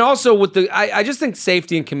together. And also I just think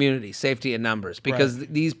safety and community, safety in numbers, because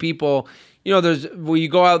these people, where you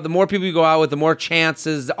go out, the more people you go out with, the more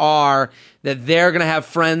chances are that they're going to have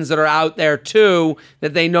friends that are out there too,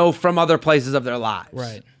 that they know from other places of their lives.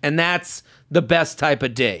 Right. And that's the best type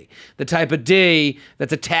of D. The type of D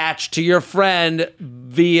that's attached to your friend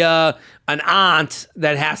via an aunt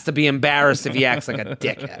that has to be embarrassed if he acts like a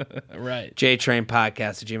dickhead. Right.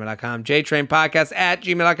 JTrainPodcast@gmail.com.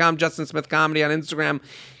 JTrainPodcast@gmail.com. Justin Smith Comedy on Instagram.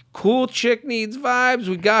 Cool chick needs vibes.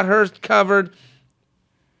 We got her covered.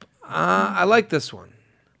 I like this one.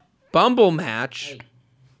 Bumble Match.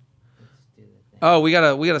 Oh, we got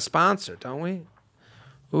a sponsor, don't we?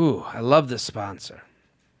 Ooh, I love this sponsor.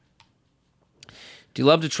 Do you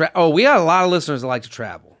love to travel? Oh, we got a lot of listeners that like to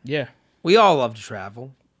travel. Yeah. We all love to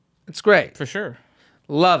travel. It's great. For sure.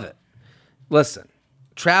 Love it. Listen,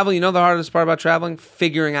 travel, the hardest part about traveling?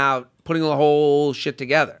 Figuring out, putting the whole shit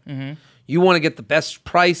together. Mm-hmm. You want to get the best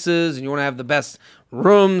prices and you want to have the best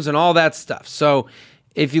rooms and all that stuff. So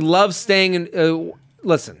if you love staying in,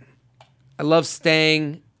 listen, I love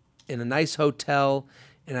staying in a nice hotel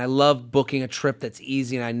and I love booking a trip that's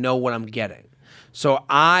easy and I know what I'm getting. So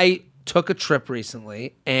I took a trip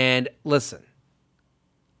recently and listen,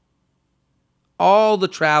 all the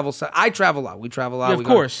travel stuff. I travel a lot. We travel a lot. Yeah, of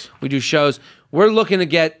course. We do shows. We're looking to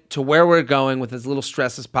get to where we're going with as little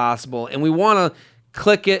stress as possible. And we want to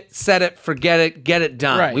click it, set it, forget it, get it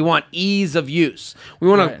done. Right. We want ease of use. We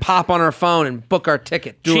want to pop on our phone and book our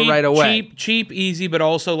ticket. Do it right away. Cheap, easy, but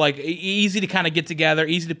also like easy to kind of get together,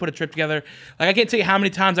 easy to put a trip together. Like I can't tell you how many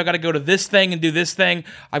times I've got to go to this thing and do this thing.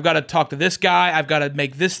 I've got to talk to this guy. I've got to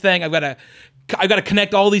make this thing. I've got to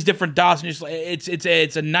connect all these different dots, and just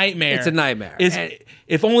it's a nightmare. It's a nightmare.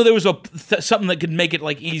 If only there was something that could make it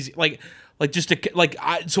like easy,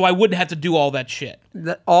 so I wouldn't have to do all that shit.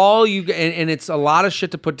 And it's a lot of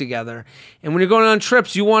shit to put together. And when you're going on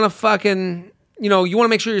trips, you want to fucking, you want to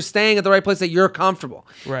make sure you're staying at the right place that you're comfortable.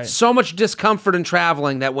 Right. So much discomfort in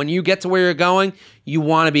traveling that when you get to where you're going, you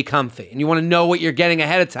want to be comfy and you want to know what you're getting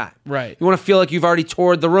ahead of time. Right. You want to feel like you've already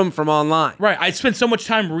toured the room from online. Right. I spend so much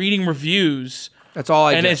time reading reviews. That's all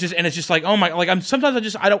I do. It's just like, oh my, like I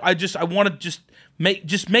want to just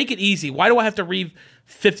make it easy. Why do I have to read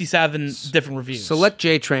 57 different reviews? So let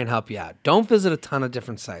JTrain help you out. Don't visit a ton of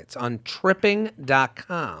different sites. On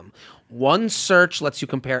tripping.com, one search lets you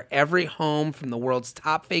compare every home from the world's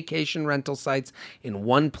top vacation rental sites in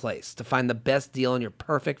one place to find the best deal on your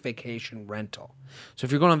perfect vacation rental. So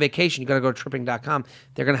if you're going on vacation, you got to go to tripping.com.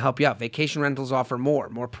 They're going to help you out. Vacation rentals offer more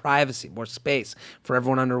privacy, more space for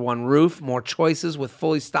everyone under one roof, more choices with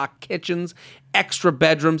fully stocked kitchens, extra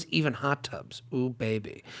bedrooms, even hot tubs. Ooh,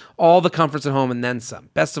 baby. All the comforts at home and then some.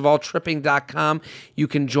 Best of all, tripping.com, you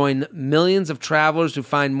can join millions of travelers who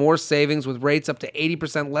find more savings with rates up to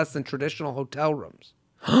 80% less than traditional hotel rooms.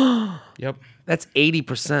 Yep. That's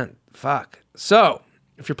 80%. Fuck. So,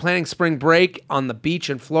 if you're planning spring break on the beach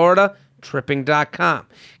in Florida, tripping.com.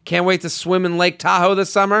 Can't wait to swim in Lake Tahoe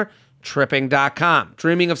this summer? Tripping.com.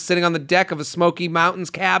 Dreaming of sitting on the deck of a Smoky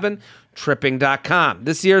Mountains cabin? Tripping.com.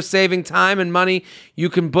 This year, saving time and money, you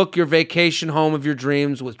can book your vacation home of your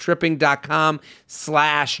dreams with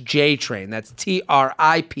Tripping.com/JTrain. That's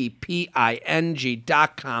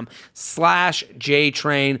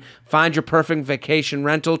TRIPPING.com/JTrain. Find your perfect vacation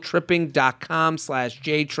rental,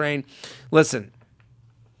 Tripping.com/JTrain. Listen,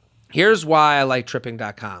 here's why I like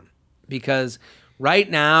Tripping.com. Because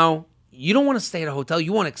right now, you don't want to stay at a hotel.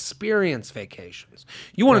 You want to experience vacations.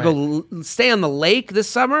 You want to go stay on the lake this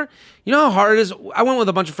summer. You know how hard it is? I went with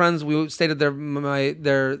a bunch of friends. We stayed at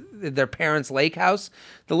their parents' lake house.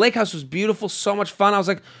 The lake house was beautiful, so much fun. I was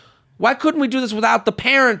like, why couldn't we do this without the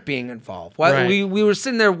parent being involved? Why we were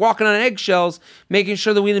sitting there walking on eggshells, making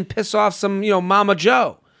sure that we didn't piss off some, Mama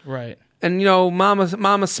Joe. Right. And,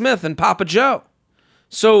 Mama Smith and Papa Joe.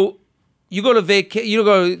 So you go to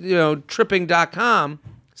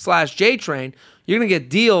Tripping.com/JTrain, you're going to get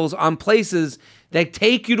deals on places that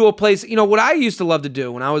take you to a place. What I used to love to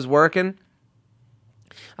do when I was working,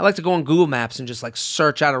 I like to go on Google Maps and just like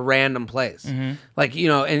search out a random place. Mm-hmm. Like,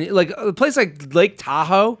 and like a place like Lake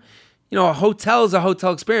Tahoe, a hotel is a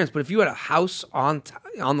hotel experience. But if you had a house on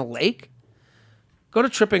the lake, go to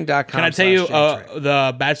Tripping.com. Can I tell you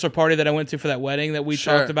the bachelor party that I went to for that wedding that we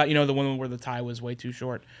talked about? The one where the tie was way too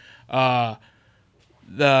short.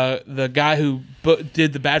 The guy who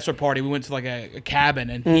did the bachelor party, we went to like a cabin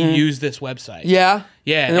and he used this website. Yeah,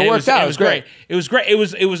 and it worked out. It was great. It was great. It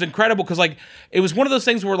was incredible because like it was one of those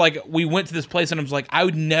things where like we went to this place and I was like, I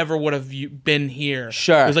would never would have been here.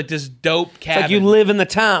 Sure, it was like this dope cabin. It's like you live in the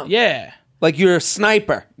town. Yeah, like you're a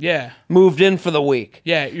sniper. Yeah, moved in for the week.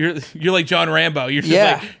 Yeah, you're like John Rambo. You're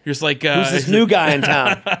just like who's this new guy in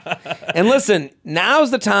town? And listen,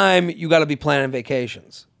 now's the time you got to be planning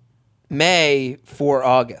vacations. May for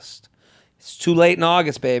August. It's too late in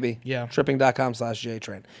August, baby. Yeah.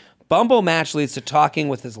 Tripping.com/JTrain. Bumble match leads to talking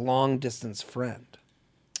with his long-distance friend.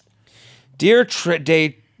 Dear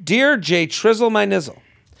Jay Trizzle, my nizzle.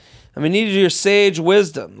 I'm in need of your sage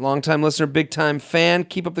wisdom. Long-time listener, big-time fan.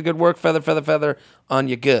 Keep up the good work. Feather, feather, feather on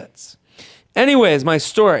your goods. Anyways, my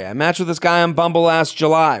story. I matched with this guy on Bumble last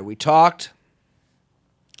July. We talked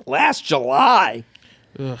last July.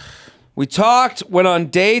 Ugh. We talked, went on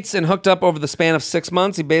dates, and hooked up over the span of 6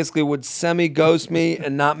 months. He basically would semi-ghost me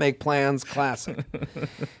and not make plans. Classic.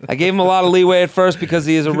 I gave him a lot of leeway at first because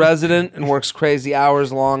he is a resident and works crazy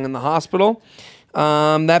hours long in the hospital.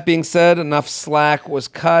 That being said, enough slack was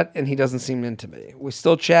cut, and he doesn't seem into me. We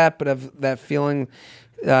still chat, but have the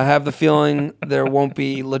feeling there won't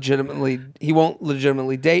be legitimately. He won't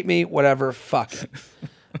legitimately date me. Whatever. Fuck it.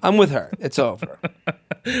 I'm with her. It's over.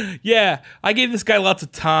 Yeah, I gave this guy lots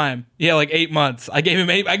of time. Yeah, like 8 months. I gave him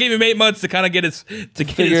 8 months to kind of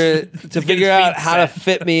figure out how to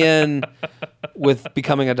fit me in with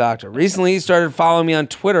becoming a doctor. Recently, he started following me on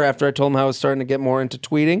Twitter after I told him how I was starting to get more into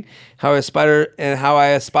tweeting, how I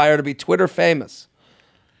aspire to be Twitter famous.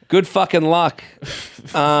 Good fucking luck.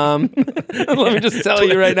 Let me just tell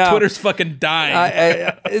you right now. Twitter's fucking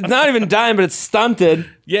dying. It's not even dying, but it's stunted.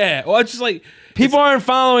 Yeah. Well, it's just like people aren't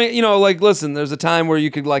following. Listen. There's a time where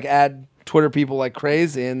you could like add Twitter people like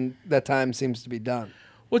crazy, and that time seems to be done.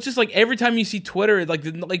 Well, it's just like every time you see Twitter,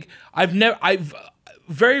 like I've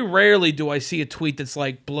very rarely do I see a tweet that's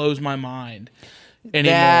like blows my mind.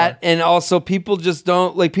 Anymore. That, and also people just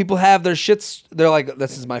don't like. People have their shits. They're like,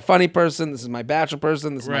 this is my funny person. This is my bachelor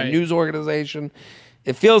person. This is my news organization.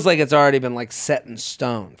 It feels like it's already been like set in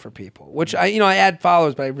stone for people. Which I add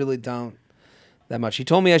followers, but I really don't that much. He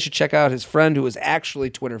told me I should check out his friend who is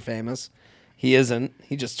actually Twitter famous. He isn't.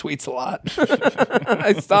 He just tweets a lot.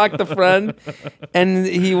 I stalked the friend, and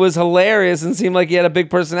he was hilarious and seemed like he had a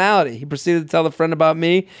big personality. He proceeded to tell the friend about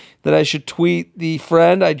me, that I should tweet the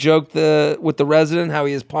friend. I joked with the resident how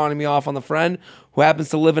he is pawning me off on the friend, who happens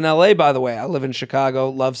to live in L.A., by the way. I live in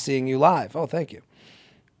Chicago. Love seeing you live. Oh, thank you.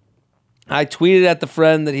 I tweeted at the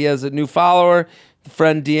friend that he has a new follower. The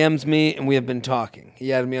friend DMs me, and we have been talking.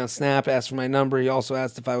 He added me on Snap, asked for my number. He also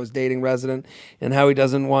asked if I was dating Resident and how he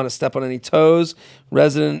doesn't want to step on any toes.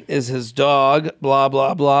 Resident is his dog, blah,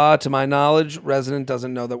 blah, blah. To my knowledge, Resident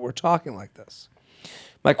doesn't know that we're talking like this.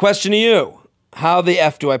 My question to you, how the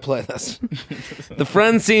F do I play this? The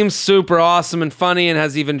friend seems super awesome and funny and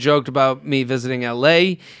has even joked about me visiting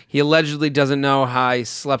LA. He allegedly doesn't know how I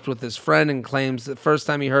slept with his friend and claims the first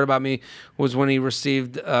time he heard about me was when he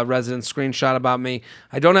received a resident screenshot about me.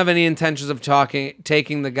 I don't have any intentions of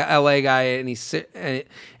taking the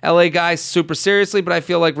LA guy super seriously, but I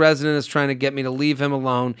feel like Resident is trying to get me to leave him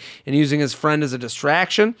alone and using his friend as a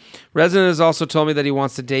distraction. Resident has also told me that he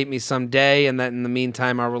wants to date me someday and that in the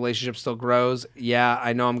meantime our relationship still grows. goes, yeah,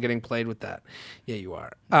 I know I'm getting played with that. Yeah, you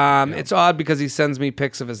are. It's odd because he sends me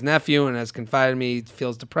pics of his nephew and has confided to me he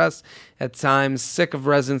feels depressed at times, sick of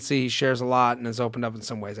residency. He shares a lot and has opened up in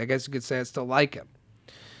some ways. I guess you could say I still like him.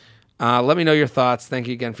 Let me know your thoughts. Thank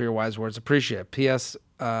you again for your wise words. Appreciate it. P.S.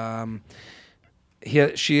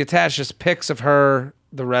 She attaches pics of her,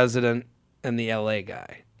 the resident, and the L.A.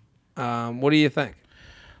 guy. What do you think?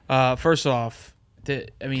 First off,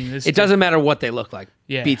 it doesn't matter what they look like.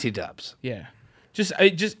 Yeah. BT dubs. Yeah. Just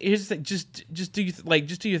here's the thing. Just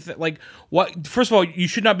do you what? First of all, you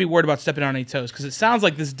should not be worried about stepping on any toes because it sounds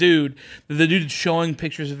like this dude, the dude showing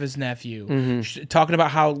pictures of his nephew, talking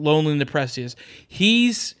about how lonely and depressed he is.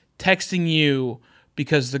 He's texting you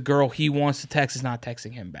because the girl he wants to text is not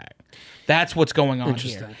texting him back. That's what's going on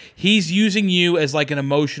here. He's using you as like an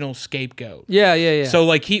emotional scapegoat. Yeah. So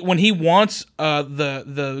like when he wants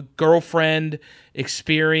the girlfriend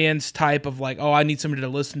experience type of like, oh, I need somebody to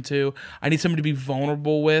listen to, I need somebody to be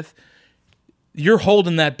vulnerable with. You're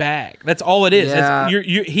holding that bag. That's all it is. Yeah.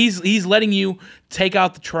 He's letting you take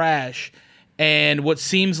out the trash, and what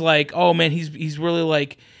seems like, oh man, he's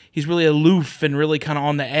really aloof and really kind of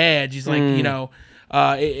on the edge. He's like,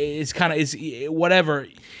 it's kind of whatever.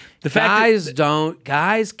 The fact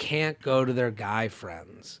guys can't go to their guy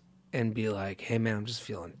friends and be like, hey man, I'm just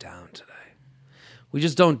feeling down today. We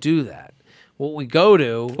just don't do that. What we go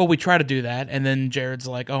to, well, we try to do that, and then Jared's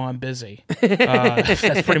like, oh, I'm busy.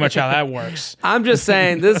 That's pretty much how that works. I'm just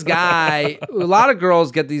saying, this guy, a lot of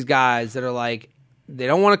girls get these guys that are like, they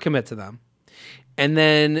don't want to commit to them. And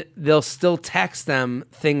then they'll still text them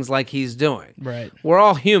things like he's doing. Right. We're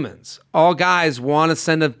all humans. All guys want to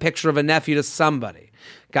send a picture of a nephew to somebody.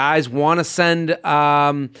 Guys want to send,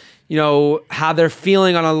 how they're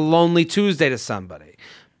feeling on a lonely Tuesday to somebody.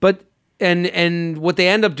 But and what they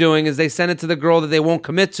end up doing is they send it to the girl that they won't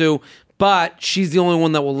commit to, but she's the only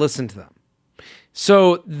one that will listen to them.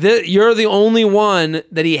 So you're the only one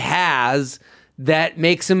that he has that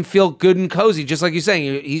makes him feel good and cozy. Just like you're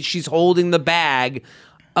saying, she's holding the bag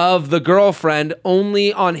of the girlfriend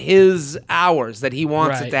only on his hours that he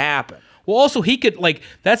wants it to happen. Well, also he could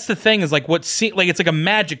that's the thing is it's like a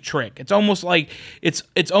magic trick. It's almost like it's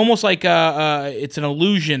an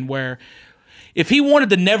illusion where if he wanted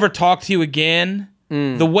to never talk to you again,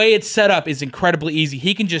 the way it's set up is incredibly easy.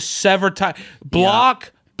 He can just sever time,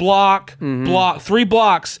 block, 3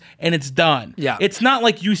 blocks, and it's done. Yeah. It's not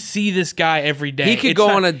like you see this guy every day. He could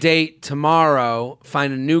go on a date tomorrow,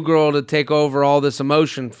 find a new girl to take over all this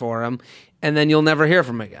emotion for him, and then you'll never hear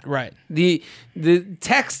from him again. Right. The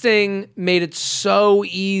texting made it so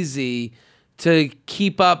easy to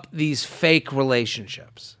keep up these fake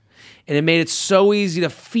relationships. And it made it so easy to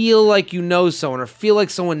feel like you know someone or feel like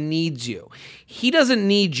someone needs you. He doesn't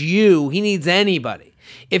need you. He needs anybody.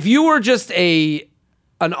 If you were just an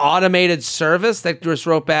automated service that just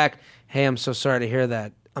wrote back, hey, I'm so sorry to hear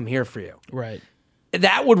that. I'm here for you. Right.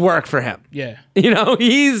 That would work for him. Yeah.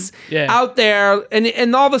 He's out there,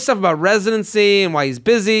 and all the stuff about residency and why he's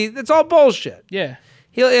busy, that's all bullshit. Yeah.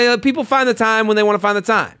 People find the time when they want to find the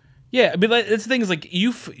time. Yeah, I mean, that's the thing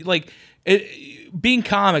is being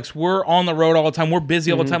comics, we're on the road all the time. We're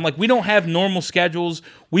busy all the time. Like, we don't have normal schedules.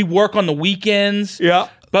 We work on the weekends. Yeah.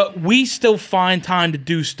 But we still find time to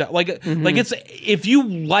do stuff. It's if you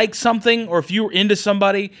like something or if you're into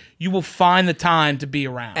somebody, you will find the time to be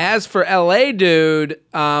around. As for LA Dude,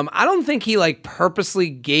 I don't think he purposely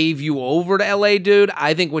gave you over to LA Dude.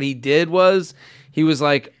 I think what he did was he was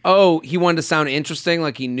like, oh, he wanted to sound interesting,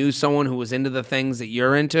 like he knew someone who was into the things that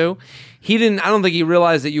you're into. I don't think he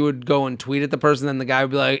realized that you would go and tweet at the person, then the guy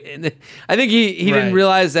would be like, I think he didn't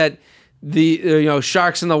realize that the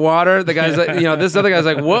sharks in the water. The guy's like, this other guy's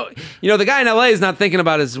like, whoa. The guy in LA is not thinking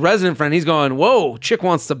about his resident friend. He's going, whoa, chick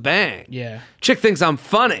wants to bang. Yeah. Chick thinks I'm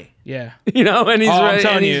funny. Yeah. And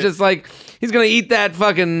he's just like, he's gonna eat that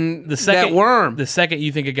fucking that worm. The second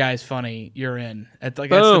you think a guy's funny, you're in. That's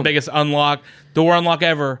the biggest door unlock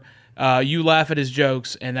ever. You laugh at his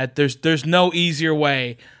jokes, and that there's no easier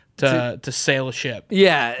way to sail a ship.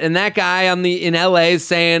 Yeah, and that guy in LA is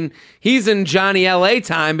saying he's in Johnny LA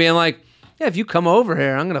time, being like, yeah, if you come over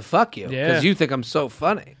here, I'm gonna fuck you because you think I'm so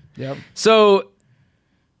funny. Yep. So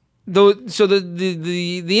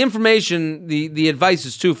the information, the advice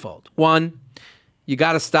is twofold. One, you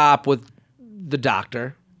got to stop with the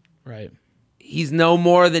doctor. Right. He's no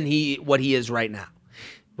more than what he is right now.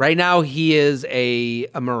 Right now, he is a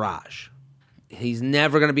mirage. He's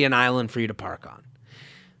never going to be an island for you to park on.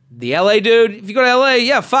 The LA dude, if you go to LA,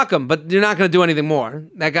 yeah, fuck him, but you're not going to do anything more.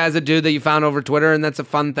 That guy's a dude that you found over Twitter, and that's a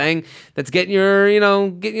fun thing. That's getting you a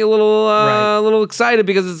little excited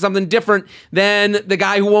because it's something different than the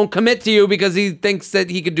guy who won't commit to you because he thinks that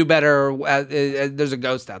he could do better. Or, there's a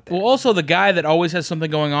ghost out there. Well, also the guy that always has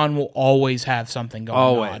something going on will always have something going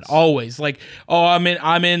on. Always. Like, oh, I'm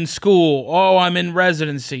in school. Oh, I'm in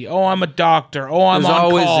residency. Oh, I'm a doctor. Oh, I'm There's on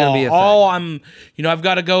always call. gonna be a thing. Oh, I've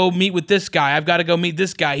got to go meet with this guy. I've got to go meet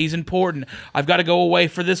this guy. He's important. I've got to go away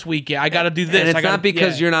for this weekend. I got to do this. And it's not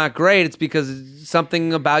because you're not great. It's because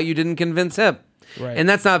something about you didn't convince him. Right. And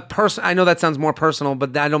that's not personal. I know that sounds more personal,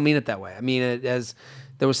 but I don't mean it that way. I mean it as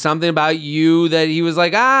there was something about you that he was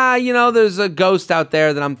like, there's a ghost out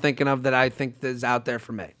there that I'm thinking of that I think is out there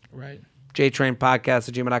for me. Right.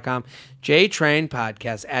 JTrainPodcast@gmail.com.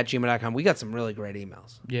 JTrainPodcast@gmail.com. We got some really great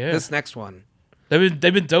emails. Yeah. This next one. They've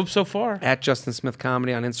been dope so far. At Justin Smith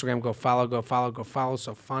Comedy on Instagram. Go follow.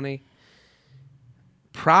 So funny.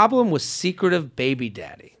 Problem with secretive baby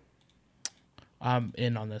daddy. I'm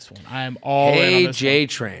in on this one. I am all in on Hey, this J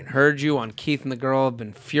Train. Heard you on Keith and the Girl. Have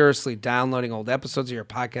been furiously downloading old episodes of your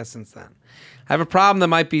podcast since then. I have a problem that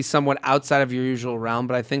might be somewhat outside of your usual realm,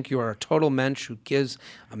 but I think you are a total mensch who gives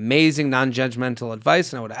amazing, non-judgmental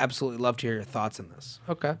advice, and I would absolutely love to hear your thoughts on this.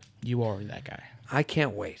 Okay. one. You are that guy. I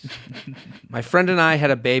can't wait. My friend and I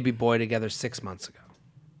had a baby boy together 6 months ago.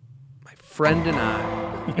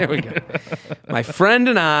 There we go. My friend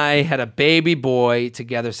and I had a baby boy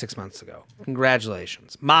together 6 months ago.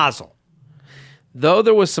 Congratulations. Mazel. Though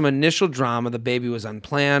there was some initial drama, the baby was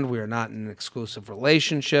unplanned. We are not in an exclusive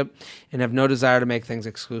relationship and have no desire to make things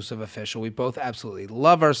exclusive official. We both absolutely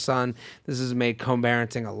love our son. This has made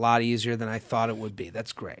co-parenting a lot easier than I thought it would be.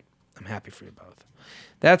 That's great. I'm happy for you both.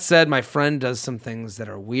 That said, my friend does some things that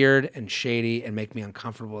are weird and shady and make me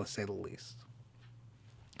uncomfortable, to say the least.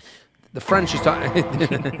 The friend she's talking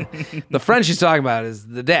about is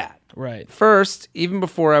the dad. Right. First, even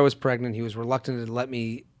before I was pregnant, he was reluctant to let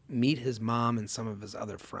me meet his mom and some of his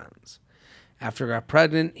other friends. After I got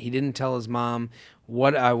pregnant, he didn't tell his mom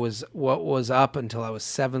what was up until I was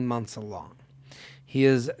 7 months along. He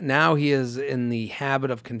is in the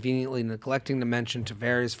habit of conveniently neglecting to mention to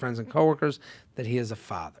various friends and coworkers that he is a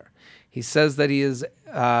father. He says that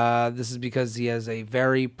this is because he is a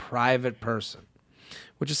very private person,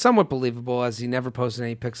 which is somewhat believable as he never posted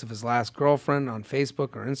any pics of his last girlfriend on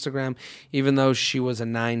Facebook or Instagram, even though she was a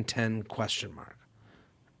 9-10 question mark.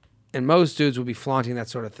 And most dudes would be flaunting that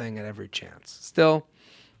sort of thing at every chance. Still,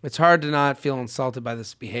 it's hard to not feel insulted by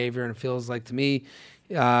this behavior, and it feels like to me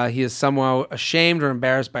he is somehow ashamed or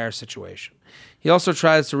embarrassed by our situation. He also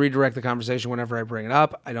tries to redirect the conversation whenever I bring it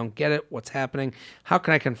up. I don't get it. What's happening? How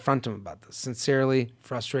can I confront him about this? Sincerely,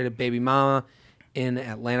 frustrated baby mama in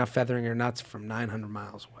Atlanta, feathering her nuts from 900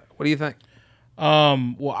 miles away. What do you think?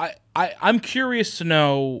 Well, I'm curious to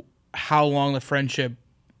know how long the friendship,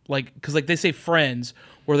 because they say friends.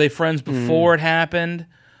 Were they friends before it happened?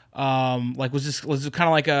 Was this kind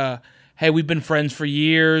of like a, hey, we've been friends for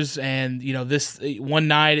years, and this one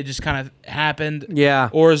night it just kind of happened? Yeah.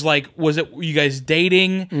 Or was it you guys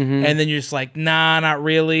dating, and then you're just like, nah, not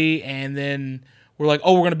really, and then we're like,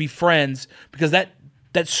 oh, we're gonna be friends, because that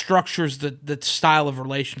structures the style of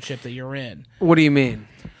relationship that you're in. What do you mean?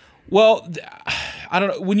 Well, I don't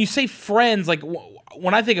know. When you say friends,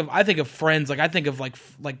 when I think of friends, I think of I think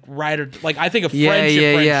of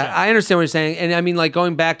friendship. Yeah. I understand what you're saying, and I mean,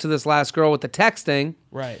 going back to this last girl with the texting,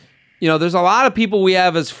 right? There's a lot of people we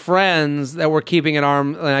have as friends that we're keeping at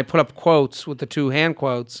arm, and I put up quotes with the 2 hand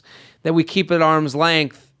quotes that we keep at arm's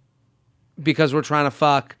length because we're trying to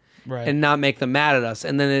fuck. Right. And not make them mad at us.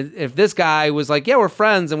 And then if this guy was like, yeah, we're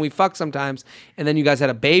friends and we fuck sometimes, and then you guys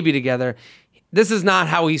had a baby together, this is not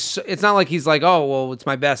how it's not like he's like, oh, well, it's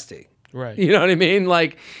my bestie. Right. You know what I mean?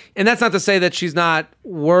 And that's not to say that she's not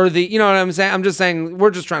worthy. You know what I'm saying? I'm just saying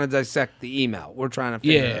we're just trying to dissect the email. We're trying to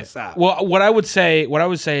figure this out. Well, what I would say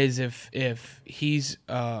is if he's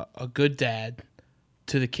a good dad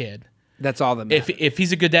to the kid, that's all that matters. If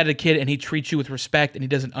he's a good dad to the kid and he treats you with respect and he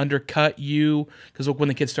doesn't undercut you, because when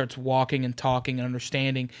the kid starts walking and talking and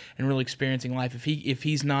understanding and really experiencing life, if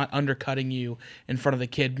he's not undercutting you in front of the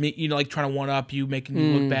kid, trying to one up you, making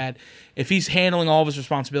you look bad, if he's handling all of his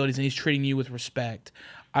responsibilities and he's treating you with respect,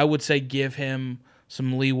 I would say give him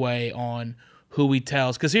some leeway on who he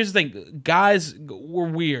tells. Because here's the thing, guys, we're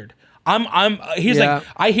weird. He's Yeah. like,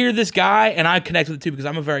 I hear this guy and I connect with it too because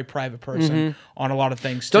I'm a very private person on a lot of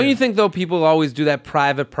things too. Don't you think though people always do that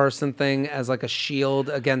private person thing as like a shield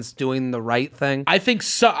against doing the right thing? I think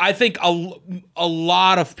so. I think a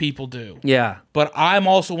lot of people do. Yeah. But I'm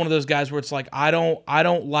also one of those guys where it's like I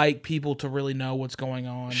don't like people to really know what's going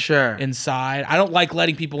on Sure. inside. I don't like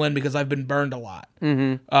letting people in because I've been burned a lot.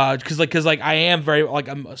 Because I am very like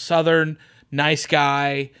I'm a Southern nice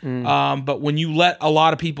guy. But when you let a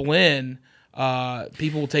lot of people in,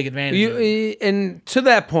 people will take advantage of it. And to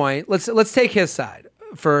that point, let's take his side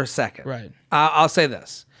for a second. Right. I'll say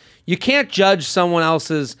this: you can't judge someone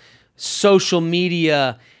else's social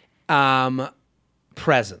media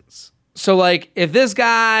presence. So, like, if this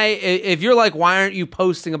guy, if you're like, why aren't you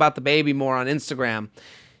posting about the baby more on Instagram?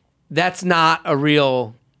 That's not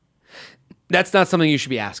something you should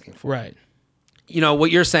be asking for. Right. You know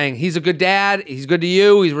what you're saying. He's a good dad. He's good to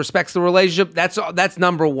you. He respects the relationship. That's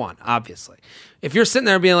number one, obviously. If you're sitting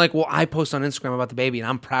there being like, well, I post on Instagram about the baby and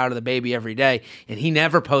I'm proud of the baby every day, and he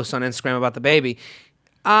never posts on Instagram about the baby,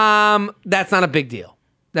 that's not a big deal.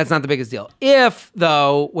 That's not the biggest deal. If,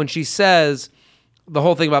 though, when she says the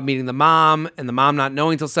whole thing about meeting the mom and the mom not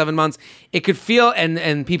knowing till 7 months, it could feel,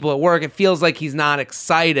 and people at work, it feels like he's not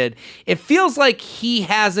excited. It feels like he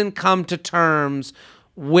hasn't come to terms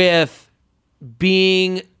with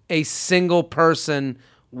being a single person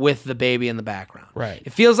with the baby in the background. Right.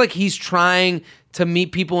 It feels like he's trying to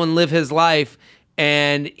meet people and live his life,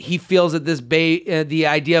 and he feels that the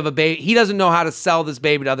idea of a baby, he doesn't know how to sell this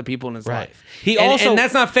baby to other people in his life. And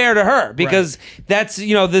that's not fair to her because that's,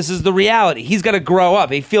 this is the reality. He's got to grow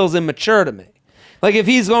up. He feels immature to me. Like if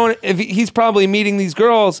he's probably meeting these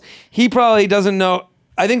girls, he probably doesn't know.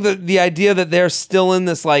 I think the idea that they're still in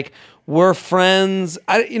this like, we're friends.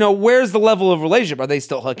 Where's the level of relationship? Are they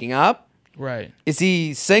still hooking up? Right. Is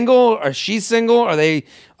he single? Or she single? Are they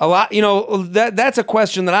a lot? That's a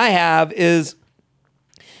question that I have is,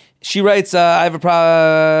 she writes, I have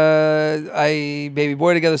a baby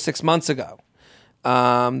boy together 6 months ago.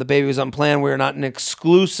 The baby was unplanned. We're not in an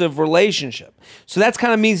exclusive relationship. So that's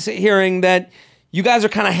kind of me hearing that you guys are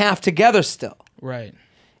kind of half together still. Right.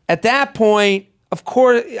 At that point, of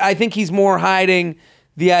course, I think he's more hiding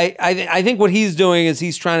I think what he's doing is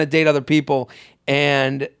he's trying to date other people,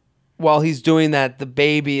 and while he's doing that, the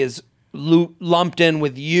baby is lumped in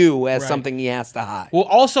with you as something he has to hide. Well,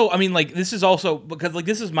 also, I mean, like, this is also because, like,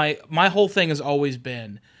 this is my whole thing has always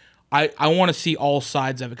been, I want to see all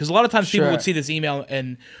sides of it, because a lot of times people would see this email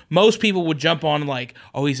and most people would jump on like,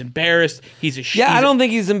 oh, he's embarrassed, he's a I don't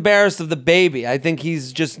think he's embarrassed of the baby. I think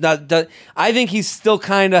he's just not. I think he still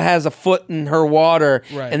kind of has a foot in her water,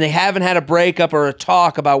 and they haven't had a breakup or a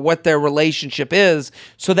talk about what their relationship is.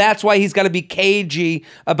 So that's why he's got to be cagey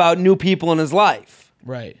about new people in his life.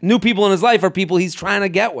 Right. New people in his life are people he's trying to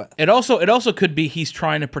get with. It also could be he's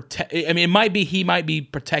trying to protect. I mean, it might be he might be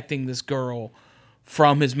protecting this girl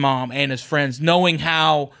from his mom and his friends, knowing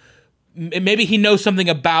how maybe he knows something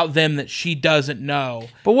about them that she doesn't know.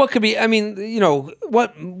 But what could be? I mean,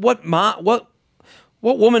 what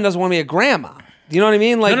woman doesn't want to be a grandma? You know what I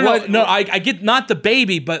mean? Like no. I get not the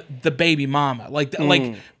baby, but the baby mama. Like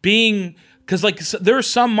being. Because, like, there are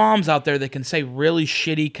some moms out there that can say really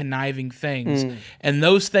shitty, conniving things, and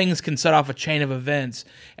those things can set off a chain of events.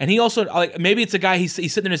 And he also, like, maybe it's a guy, he's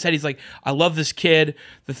sitting in his head, he's like, I love this kid.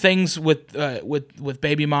 The things with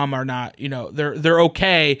baby mom are not, they're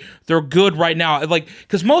okay. They're good right now. Like,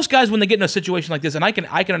 because most guys, when they get in a situation like this, and I can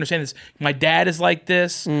understand this, my dad is like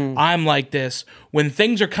this, I'm like this. When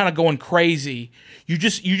things are kind of going crazy, you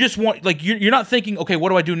just want, like, you're not thinking, okay, what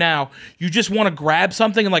do I do now? You just want to grab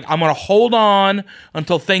something and, like, I'm going to hold on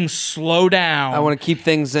until things slow down. I want to keep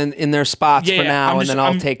things in their spots for now, and then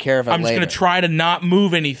I'll take care of it later. I'm just going to try to not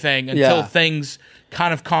move anything until things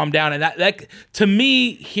kind of calm down. And that to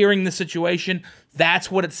me, hearing the situation, that's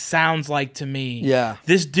what it sounds like to me. Yeah.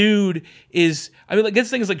 This dude is, I mean, like, this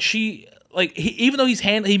thing is like even though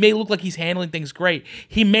he may look like he's handling things great,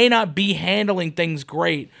 he may not be handling things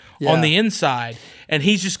great on the inside. And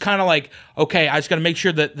he's just kind of like, okay, I just got to make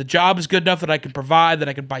sure that the job is good enough that I can provide, that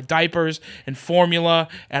I can buy diapers and formula,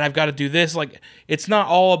 and I've got to do this. Like, it's not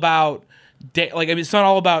all about, it's not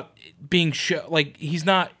all about being like,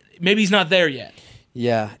 maybe he's not there yet.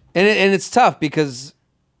 Yeah, and it's tough because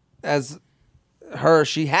as her,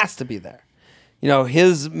 she has to be there.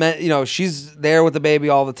 She's there with the baby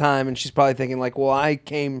all the time, and she's probably thinking like, well,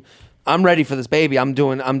 I'm ready for this baby. I'm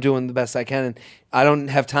doing the best I can, and I don't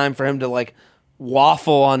have time for him to like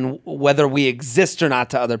waffle on whether we exist or not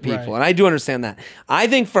to other people. Right. And I do understand that. I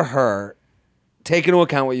think for her, take into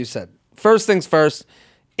account what you said. First things first,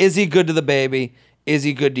 is he good to the baby? Is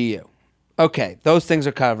he good to you? Okay, those things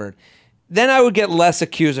are covered. Then I would get less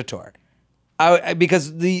accusatory.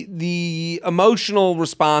 Because the emotional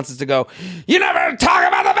response is to go, you never talk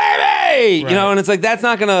about the baby, Right. and it's like, that's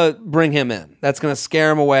not going to bring him in. That's going to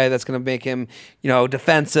scare him away. That's going to make him,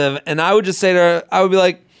 defensive. And I would just say to her, I would be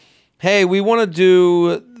like, hey, we want to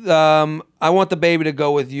do, I want the baby to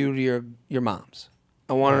go with you to your mom's.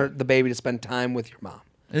 I want the baby to spend time with your mom.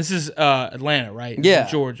 This is Atlanta, right? This Yeah.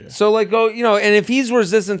 is Georgia. So like go, and if he's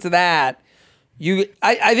resistant to that,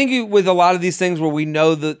 I think with a lot of these things where we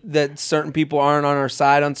know that certain people aren't on our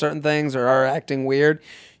side on certain things or are acting weird,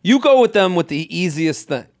 you go with them with the easiest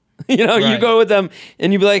thing. You Right. go with them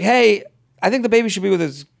and you be like, hey, I think the baby should be with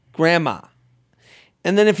his grandma.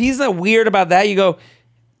 And then if he's not weird about that, you go,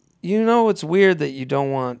 it's weird that you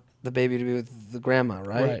don't want the baby to be with the grandma,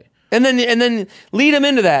 right? Right. And then lead him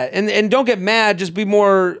into that, and don't get mad. Just be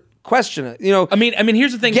more questioning. I mean,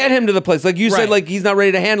 here's the thing. Get him to the place. Like you said, Right. like he's not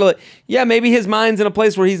ready to handle it. Yeah, maybe his mind's in a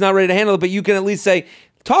place where he's not ready to handle it, but you can at least say,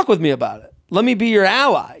 talk with me about it. Let me be your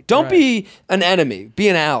ally. Don't be an enemy. Be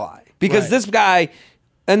an ally. Because Right. this guy,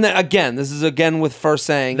 and then again, this is again with first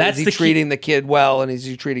saying, That's is he the key- treating the kid well and is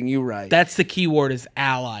he treating you right? That's the key word is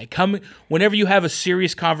ally. Whenever you have a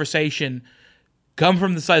serious conversation, come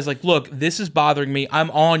from the side. Like, look, this is bothering me.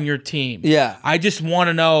 I'm on your team. Yeah. I just want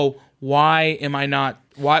to know why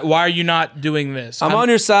are you not doing this? I'm on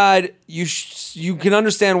your side. You can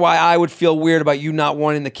understand why I would feel weird about you not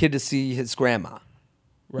wanting the kid to see his grandma.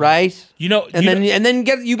 Right? And then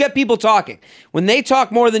you get people talking. When they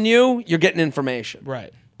talk more than you, you're getting information.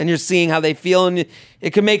 Right. And you're seeing how they feel, and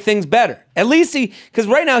it can make things better. At least because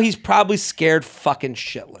right now he's probably scared fucking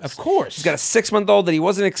shitless. Of course. He's got a 6-month-old that he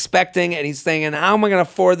wasn't expecting, and he's thinking, how am I going to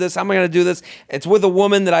afford this? How am I going to do this? It's with a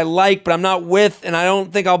woman that I like, but I'm not with, and I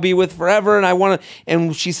don't think I'll be with forever, and I want to,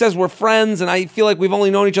 and she says we're friends, and I feel like we've only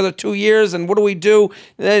known each other 2 years, and what do we do?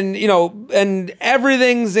 And, and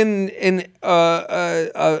everything's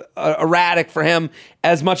erratic for him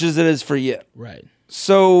as much as it is for you. Right.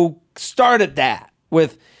 So start at that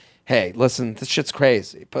with, hey, listen, this shit's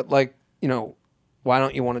crazy, but why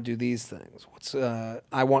don't you want to do these things?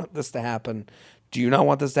 I want this to happen. Do you not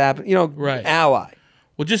want this to happen? Right. Ally.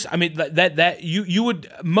 Well, that you would,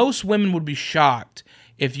 most women would be shocked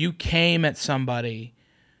if you came at somebody,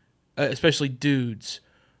 especially dudes,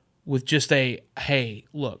 with just a, hey,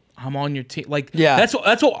 look, I'm on your team. Like, Yeah. that's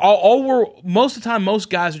what all we're, most of the time,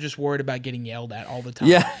 most guys are just worried about getting yelled at all the time.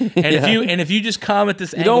 Yeah. And if you just come at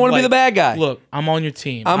this, You don't want to be the bad guy. Look, I'm on your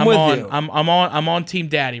team. I'm with you. I'm on Team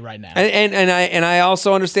Daddy right now. And I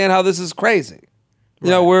also understand how this is crazy.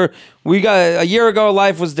 We got a year ago,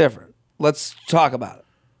 life was different. Let's talk about it.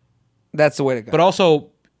 That's the way to go. But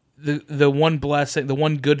also, the one blessing, the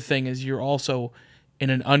one good thing is you're also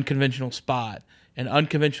in an unconventional spot, and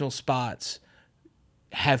unconventional spots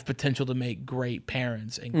have potential to make great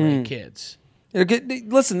parents and great kids.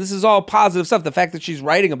 Listen, this is all positive stuff. The fact that she's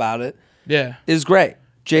writing about it Yeah. is great.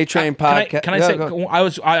 J-Train podcast. Can I say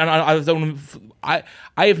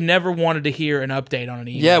I have never wanted to hear an update on an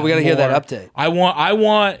email. Yeah, we got to hear that more. update. I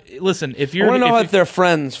want. Listen, if I you're, want to know if if they're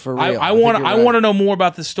friends for real. I want to know more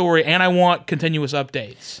about the story, and I want continuous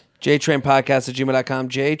updates. JTrainPodcast@gmail.com.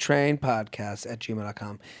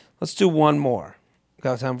 JTrainPodcast@gmail.com. Let's do one more.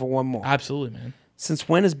 Got time for one more. Absolutely, man. Since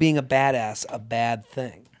when is being a badass a bad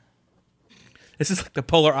thing? This is like the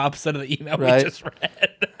polar opposite of the email Right. we just read.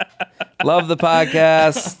 Love the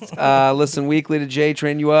podcast. Listen weekly to J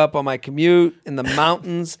Train You Up on my commute in the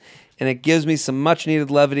mountains, and it gives me some much needed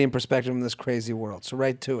levity and perspective in this crazy world. So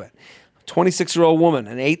right to it. 26-year-old woman,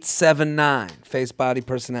 an 8'7", face, body,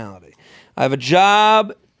 personality. I have a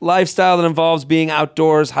job, lifestyle that involves being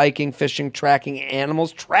outdoors, hiking, fishing, tracking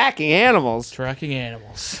animals. Tracking animals? Tracking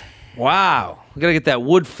animals. Wow. We got to get that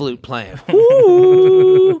wood flute playing.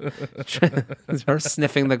 Woo! Her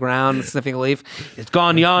sniffing the ground, sniffing a leaf. It's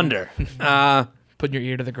gone yonder. Putting your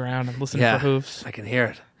ear to the ground and listening Yeah, for hoofs. I can hear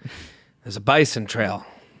it. There's a bison trail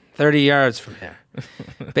 30 yards from here.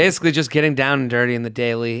 Basically just getting down and dirty in the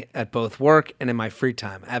daily at both work and in my free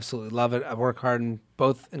time. Absolutely love it. I work hard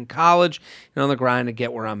both in college and on the grind to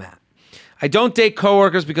get where I'm at. I don't date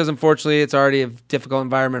coworkers because, unfortunately, it's already a difficult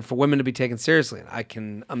environment for women to be taken seriously. And I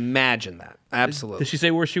can imagine that. Absolutely. Did she say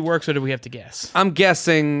where she works, or do we have to guess? I'm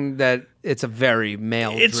guessing that it's a very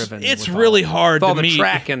male-driven. It's really hard with all to the meet.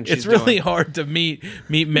 tracking she's It's really doing. hard to meet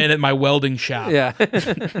men at my welding shop. Yeah.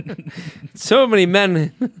 So many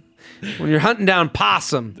men when you're hunting down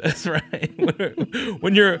possum. That's right.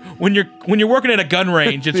 When you're working at a gun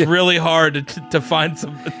range, it's really hard to find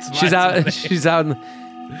some. She's out in the,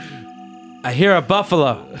 I hear a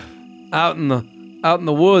buffalo out in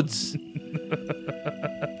the woods.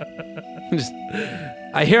 Just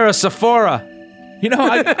I hear a Sephora. You know,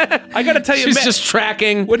 I gotta tell you, She's just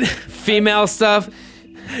tracking female stuff.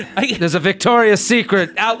 There's a Victoria's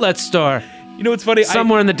Secret outlet store. You know what's funny?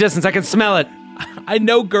 Somewhere in the distance, I can smell it. I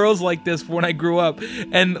know girls like this from when I grew up,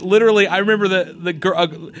 and literally, I remember the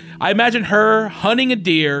girl. I imagine her hunting a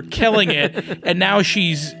deer, killing it, and now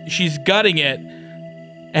she's gutting it,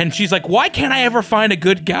 and she's like, "Why can't I ever find a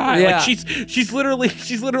good guy?" Yeah. Like she's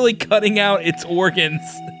literally cutting out its organs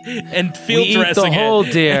and field We eat dressing the whole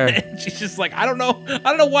it. deer. And she's just like, I don't know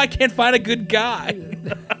why I can't find a good guy.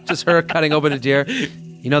 Just her cutting open a deer.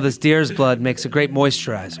 You know, this deer's blood makes a great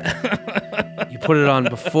moisturizer. You put it on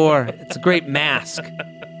before. It's a great mask.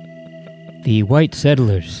 The white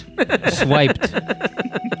settlers swiped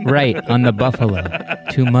right on the buffalo.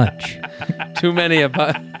 Too much. Too many a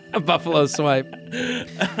buffalo swipe.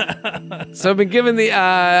 So I've been given the,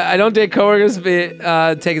 I don't date coworkers to be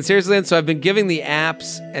taken seriously, and so I've been giving the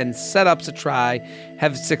apps and setups a try,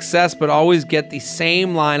 have success, but always get the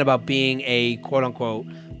same line about being a quote-unquote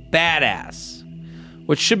badass,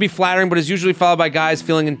 which should be flattering, but is usually followed by guys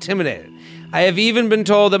feeling intimidated. I have even been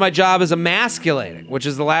told that my job is emasculating, which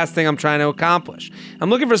is the last thing I'm trying to accomplish. I'm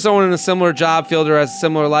looking for someone in a similar job field or has a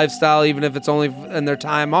similar lifestyle, even if it's only in their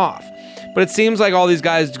time off. But it seems like all these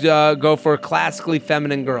guys go for classically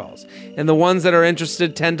feminine girls. And the ones that are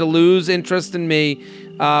interested tend to lose interest in me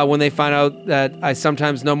when they find out that I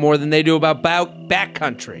sometimes know more than they do about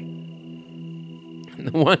backcountry.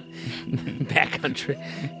 The one backcountry.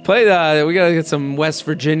 We gotta get some West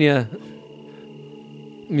Virginia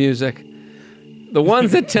music. The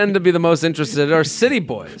ones that tend to be the most interested are city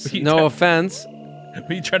boys. No offense.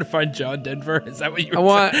 Were you trying to find John Denver? Is that what you were I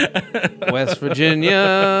want West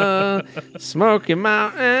Virginia, Smoky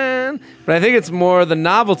Mountain. But I think it's more the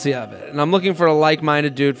novelty of it. And I'm looking for a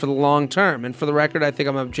like-minded dude for the long term. And for the record, I think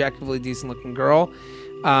I'm an objectively decent-looking girl.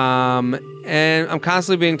 And I'm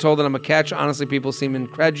constantly being told that I'm a catch. Honestly, people seem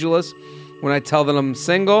incredulous when I tell them I'm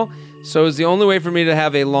single. So is the only way for me to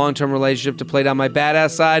have a long-term relationship to play down my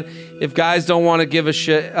badass side. If guys don't want to give a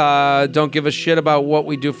shit, don't give a shit about what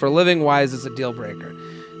we do for a living, why is this a deal breaker?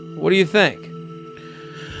 What do you think?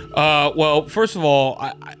 Well, first of all,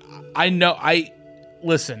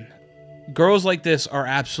 listen. Girls like this are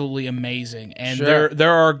absolutely amazing, and Sure.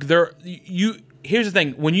 Here's the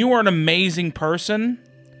thing: when you are an amazing person,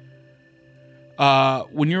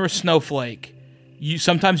 when you're a snowflake,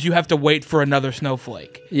 sometimes you have to wait for another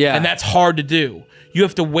snowflake. Yeah. And that's hard to do. You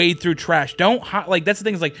have to wade through trash. That's the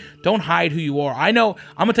thing is, like, don't hide who you are. I'm going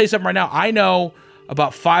to tell you something right now. I know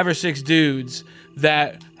about 5 or 6 dudes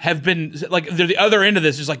that have been, like, they're the other end of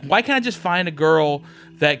this. It's like, why can't I just find a girl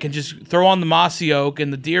that can just throw on the mossy oak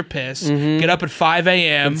and the deer piss, get up at 5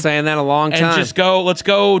 a.m. Been saying that a long time. And just go, let's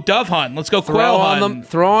go dove hunt. Let's go quail hunt.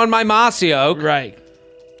 Throw on my mossy oak. Right.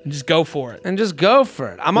 And just go for it. And just go for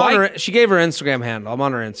it. I'm on her. She gave her Instagram handle. I'm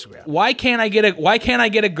on her Instagram. Why can't I get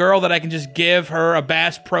a girl that I can just give her a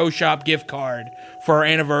Bass Pro Shop gift card for her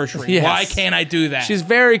anniversary? Yes. Why can't I do that? She's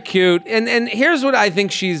very cute. And here's what I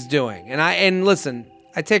think she's doing. And listen,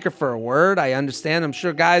 I take her for a word. I understand. I'm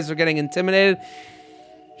sure guys are getting intimidated.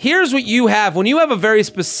 Here's what you have. When you have a very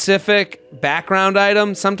specific background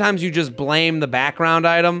item, sometimes you just blame the background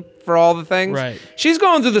item for all the things. Right. She's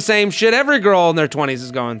going through the same shit every girl in their 20s is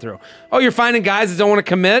going through. Oh, you're finding guys that don't want to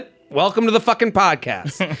commit? Welcome to the fucking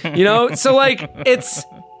podcast. You know? So, like,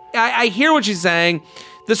 I hear what she's saying.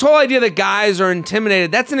 This whole idea that guys are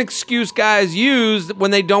intimidated, that's an excuse guys use when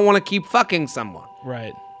they don't want to keep fucking someone.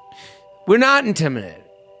 Right. We're not intimidated.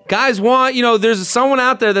 Guys want, there's someone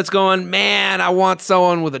out there that's going, man, I want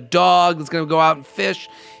someone with a dog that's going to go out and fish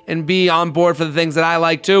and be on board for the things that I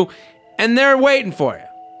like too. And they're waiting for you.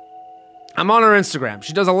 I'm on her Instagram.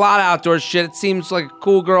 She does a lot of outdoor shit. It seems like a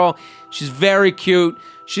cool girl. She's very cute.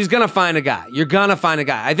 She's going to find a guy. You're going to find a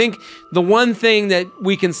guy. I think the one thing that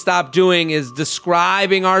we can stop doing is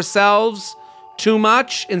describing ourselves too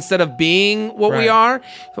much instead of being what we are.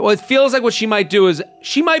 Well, it feels like what she might do is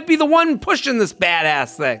she might be the one pushing this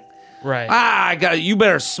badass thing. Right. You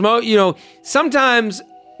better smoke. Sometimes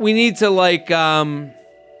we need to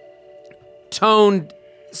tone.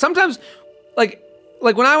 Sometimes, like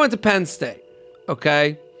when I went to Penn State,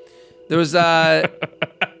 okay, there was I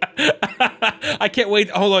can't wait.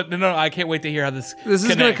 Hold on, no, I can't wait to hear how this. This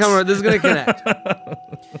is gonna come. This is gonna connect.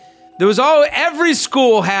 There was every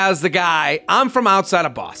school has the guy. I'm from outside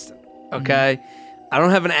of Boston, okay? I don't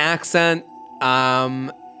have an accent.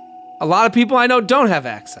 A lot of people I know don't have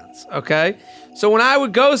accents, okay? So when I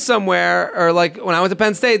would go somewhere, or like when I went to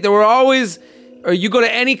Penn State, there were always, or you go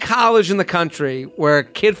to any college in the country where a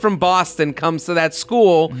kid from Boston comes to that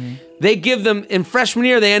school, they give them, in freshman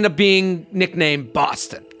year, they end up being nicknamed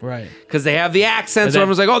Boston. Right. Because they have the accent, so that-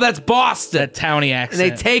 everyone's like, oh, that's Boston. That towny accent.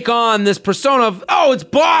 And they take on this persona of, oh, it's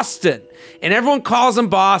Boston. And everyone calls them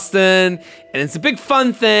Boston, and it's a big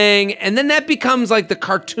fun thing. And then that becomes like the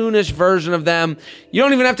cartoonish version of them. You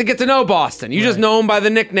don't even have to get to know Boston. You just know them by the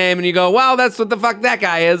nickname, and you go, well, that's what the fuck that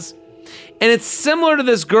guy is. And it's similar to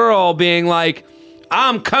this girl being like,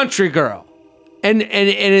 I'm country girl.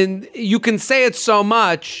 And you can say it so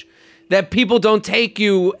much that people don't take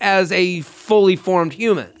you as a fully formed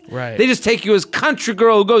human. Right. They just take you as country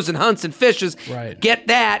girl who goes and hunts and fishes. Right. Get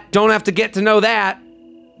that. Don't have to get to know that.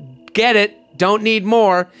 Get it. Don't need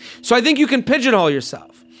more. So I think you can pigeonhole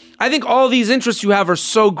yourself. I think all these interests you have are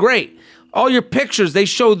so great. All your pictures, they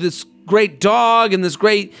show this great dog and this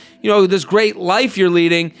great, this great life you're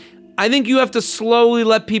leading. I think you have to slowly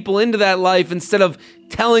let people into that life instead of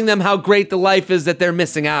telling them how great the life is that they're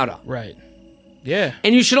missing out on. Right. Yeah.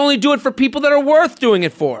 And you should only do it for people that are worth doing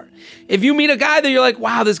it for. If you meet a guy that you're like,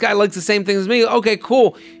 wow, this guy likes the same thing as me. Okay,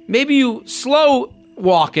 cool. Maybe you slow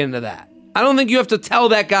walk into that. I don't think you have to tell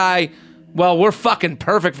that guy, well, we're fucking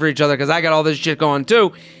perfect for each other because I got all this shit going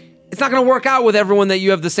too. It's not going to work out with everyone that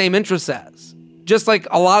you have the same interests as. Just like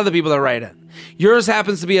a lot of the people that write in. Yours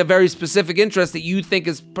happens to be a very specific interest that you think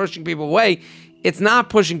is pushing people away. It's not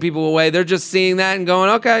pushing people away. They're just seeing that and going,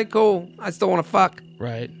 okay, cool. I still want to fuck.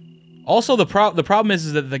 Right. Also, the problem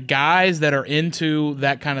is that the guys that are into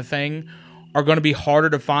that kind of thing are going to be harder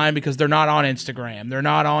to find because they're not on Instagram. They're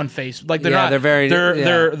not on Facebook. Like they're not. They're very.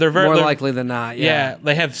 They're very more likely than not. Yeah.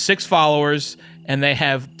 They have 6 followers and they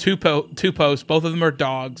have two posts. Both of them are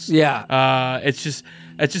dogs. Yeah. That's just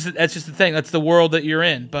the thing. That's the world that you're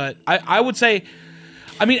in. But I would say,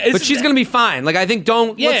 I mean, but she's going to be fine. Like I think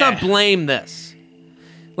let's not blame this.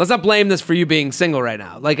 Let's not blame this for you being single right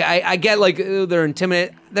now. Like I get like they're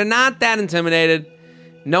intimidated. They're not that intimidated.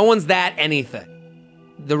 No one's that anything.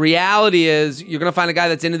 The reality is you're going to find a guy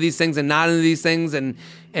that's into these things and not into these things and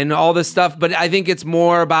all this stuff. But I think it's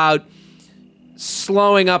more about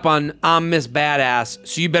slowing up on I'm Miss Badass,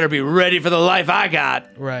 so you better be ready for the life I got.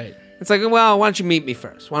 Right. It's like, well, why don't you meet me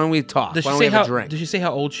first? Why don't we talk? Why don't we have a drink? Did she say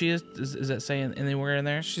how old she is? Is that saying anywhere in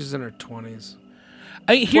there? She's in her 20s.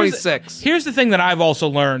 I mean, 26. Here's the thing that I've also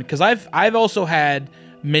learned, because I've also had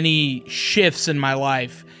many shifts in my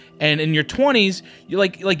life. And in your 20s, you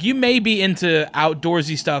like you may be into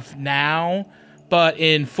outdoorsy stuff now, but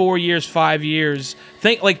in 4 years, 5 years,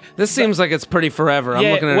 this seems like it's pretty forever. I'm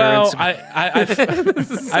looking at her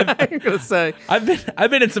Instagram. I'm gonna say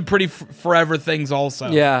I've been in some pretty forever things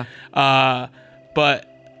also. Yeah. But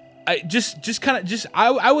I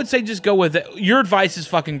would say just go with it. Your advice is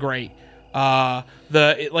fucking great.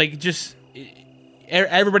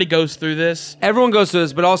 Everybody goes through this. Everyone goes through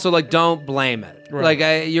this, but also like don't blame it. Right.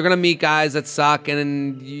 Like you're gonna meet guys that suck,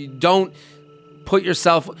 and you don't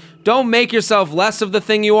make yourself less of the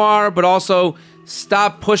thing you are, but also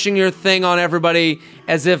stop pushing your thing on everybody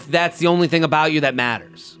as if that's the only thing about you that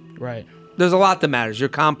matters. Right. There's a lot that matters. You're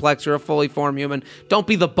complex. You're a fully formed human. Don't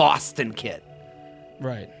be the Boston kid.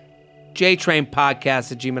 Right.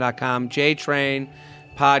 JTrainPodcast@gmail.com.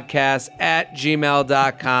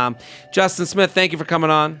 JTrainPodcast@gmail.com. Justin Smith, thank you for coming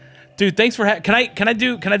on. Dude, thanks for can I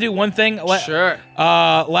do one thing? Sure.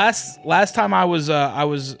 Last time I was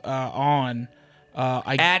on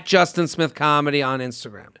at Justin Smith Comedy on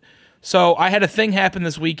Instagram. So I had a thing happen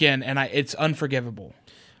this weekend, and it's unforgivable.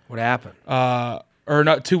 What happened? Or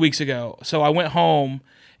not 2 weeks ago. So I went home,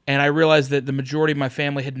 and I realized that the majority of my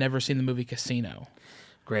family had never seen the movie Casino.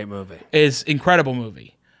 Great movie. It's incredible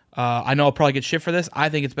movie. I know I'll probably get shit for this. I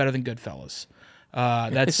think it's better than Goodfellas.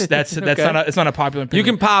 That's Okay. It's not a popular opinion.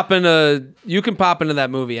 You can pop into that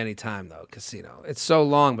movie anytime though. Casino. It's so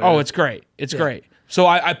long, but it's great. It's great. So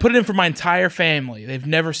I put it in for my entire family. They've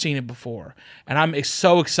never seen it before, and I'm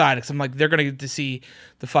so excited because I'm like, they're gonna get to see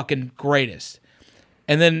the fucking greatest.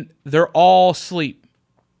 And then they're all asleep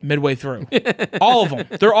midway through. All of them.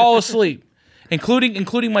 They're all asleep, including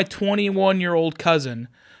my 21-year-old cousin,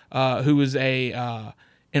 who was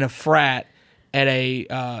in a frat at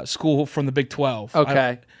a school from the Big 12.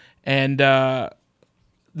 Okay. And the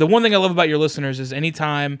one thing I love about your listeners is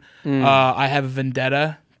anytime I have a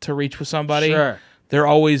vendetta to reach with somebody, Sure. they're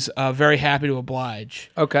always very happy to oblige.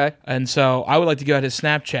 Okay. And so I would like to go at his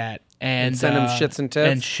Snapchat and send him shits and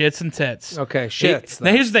tits? And shits and tits. Okay, shits.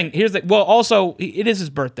 Now here's the thing. Well, also it is his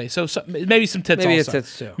birthday, so maybe some tits. Maybe also. a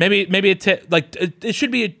tits too. Maybe a tit. Like it should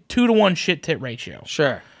be a 2-to-1 shit tit ratio.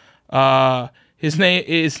 Sure. His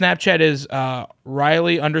Snapchat is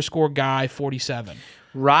Riley_guy47.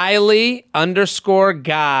 Riley_guy.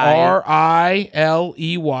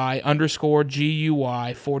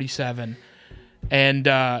 RILEY_GUY47. And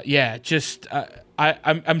I'm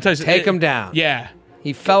telling you, Take him down. Yeah.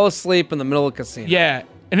 He fell asleep in the middle of casino. Yeah.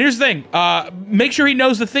 And here's the thing. Make sure he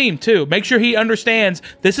knows the theme, too. Make sure he understands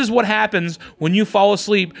this is what happens when you fall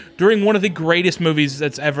asleep during one of the greatest movies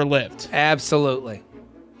that's ever lived. Absolutely.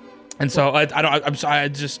 And so I'm sorry. I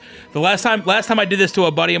just the last time I did this to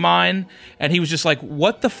a buddy of mine, and he was just like,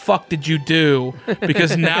 "What the fuck did you do?"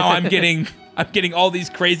 Because now I'm getting all these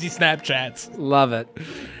crazy Snapchats. Love it.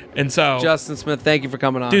 And so, Justin Smith, thank you for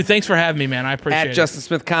coming on. dude, thanks for having me, man. I appreciate At it. Justin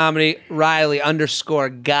Smith Comedy,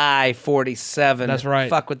 Riley_Guy47. That's right.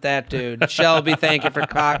 Fuck with that dude. Shelby, thank you for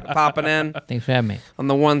popping in. Thanks for having me. On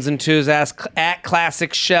the ones and twos, ask at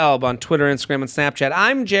Classic Shelb on Twitter, Instagram, and Snapchat.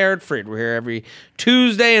 I'm Jared Freed. We're here every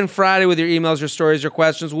Tuesday and Friday with your emails, your stories, your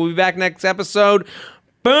questions. We'll be back next episode.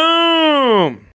 Boom!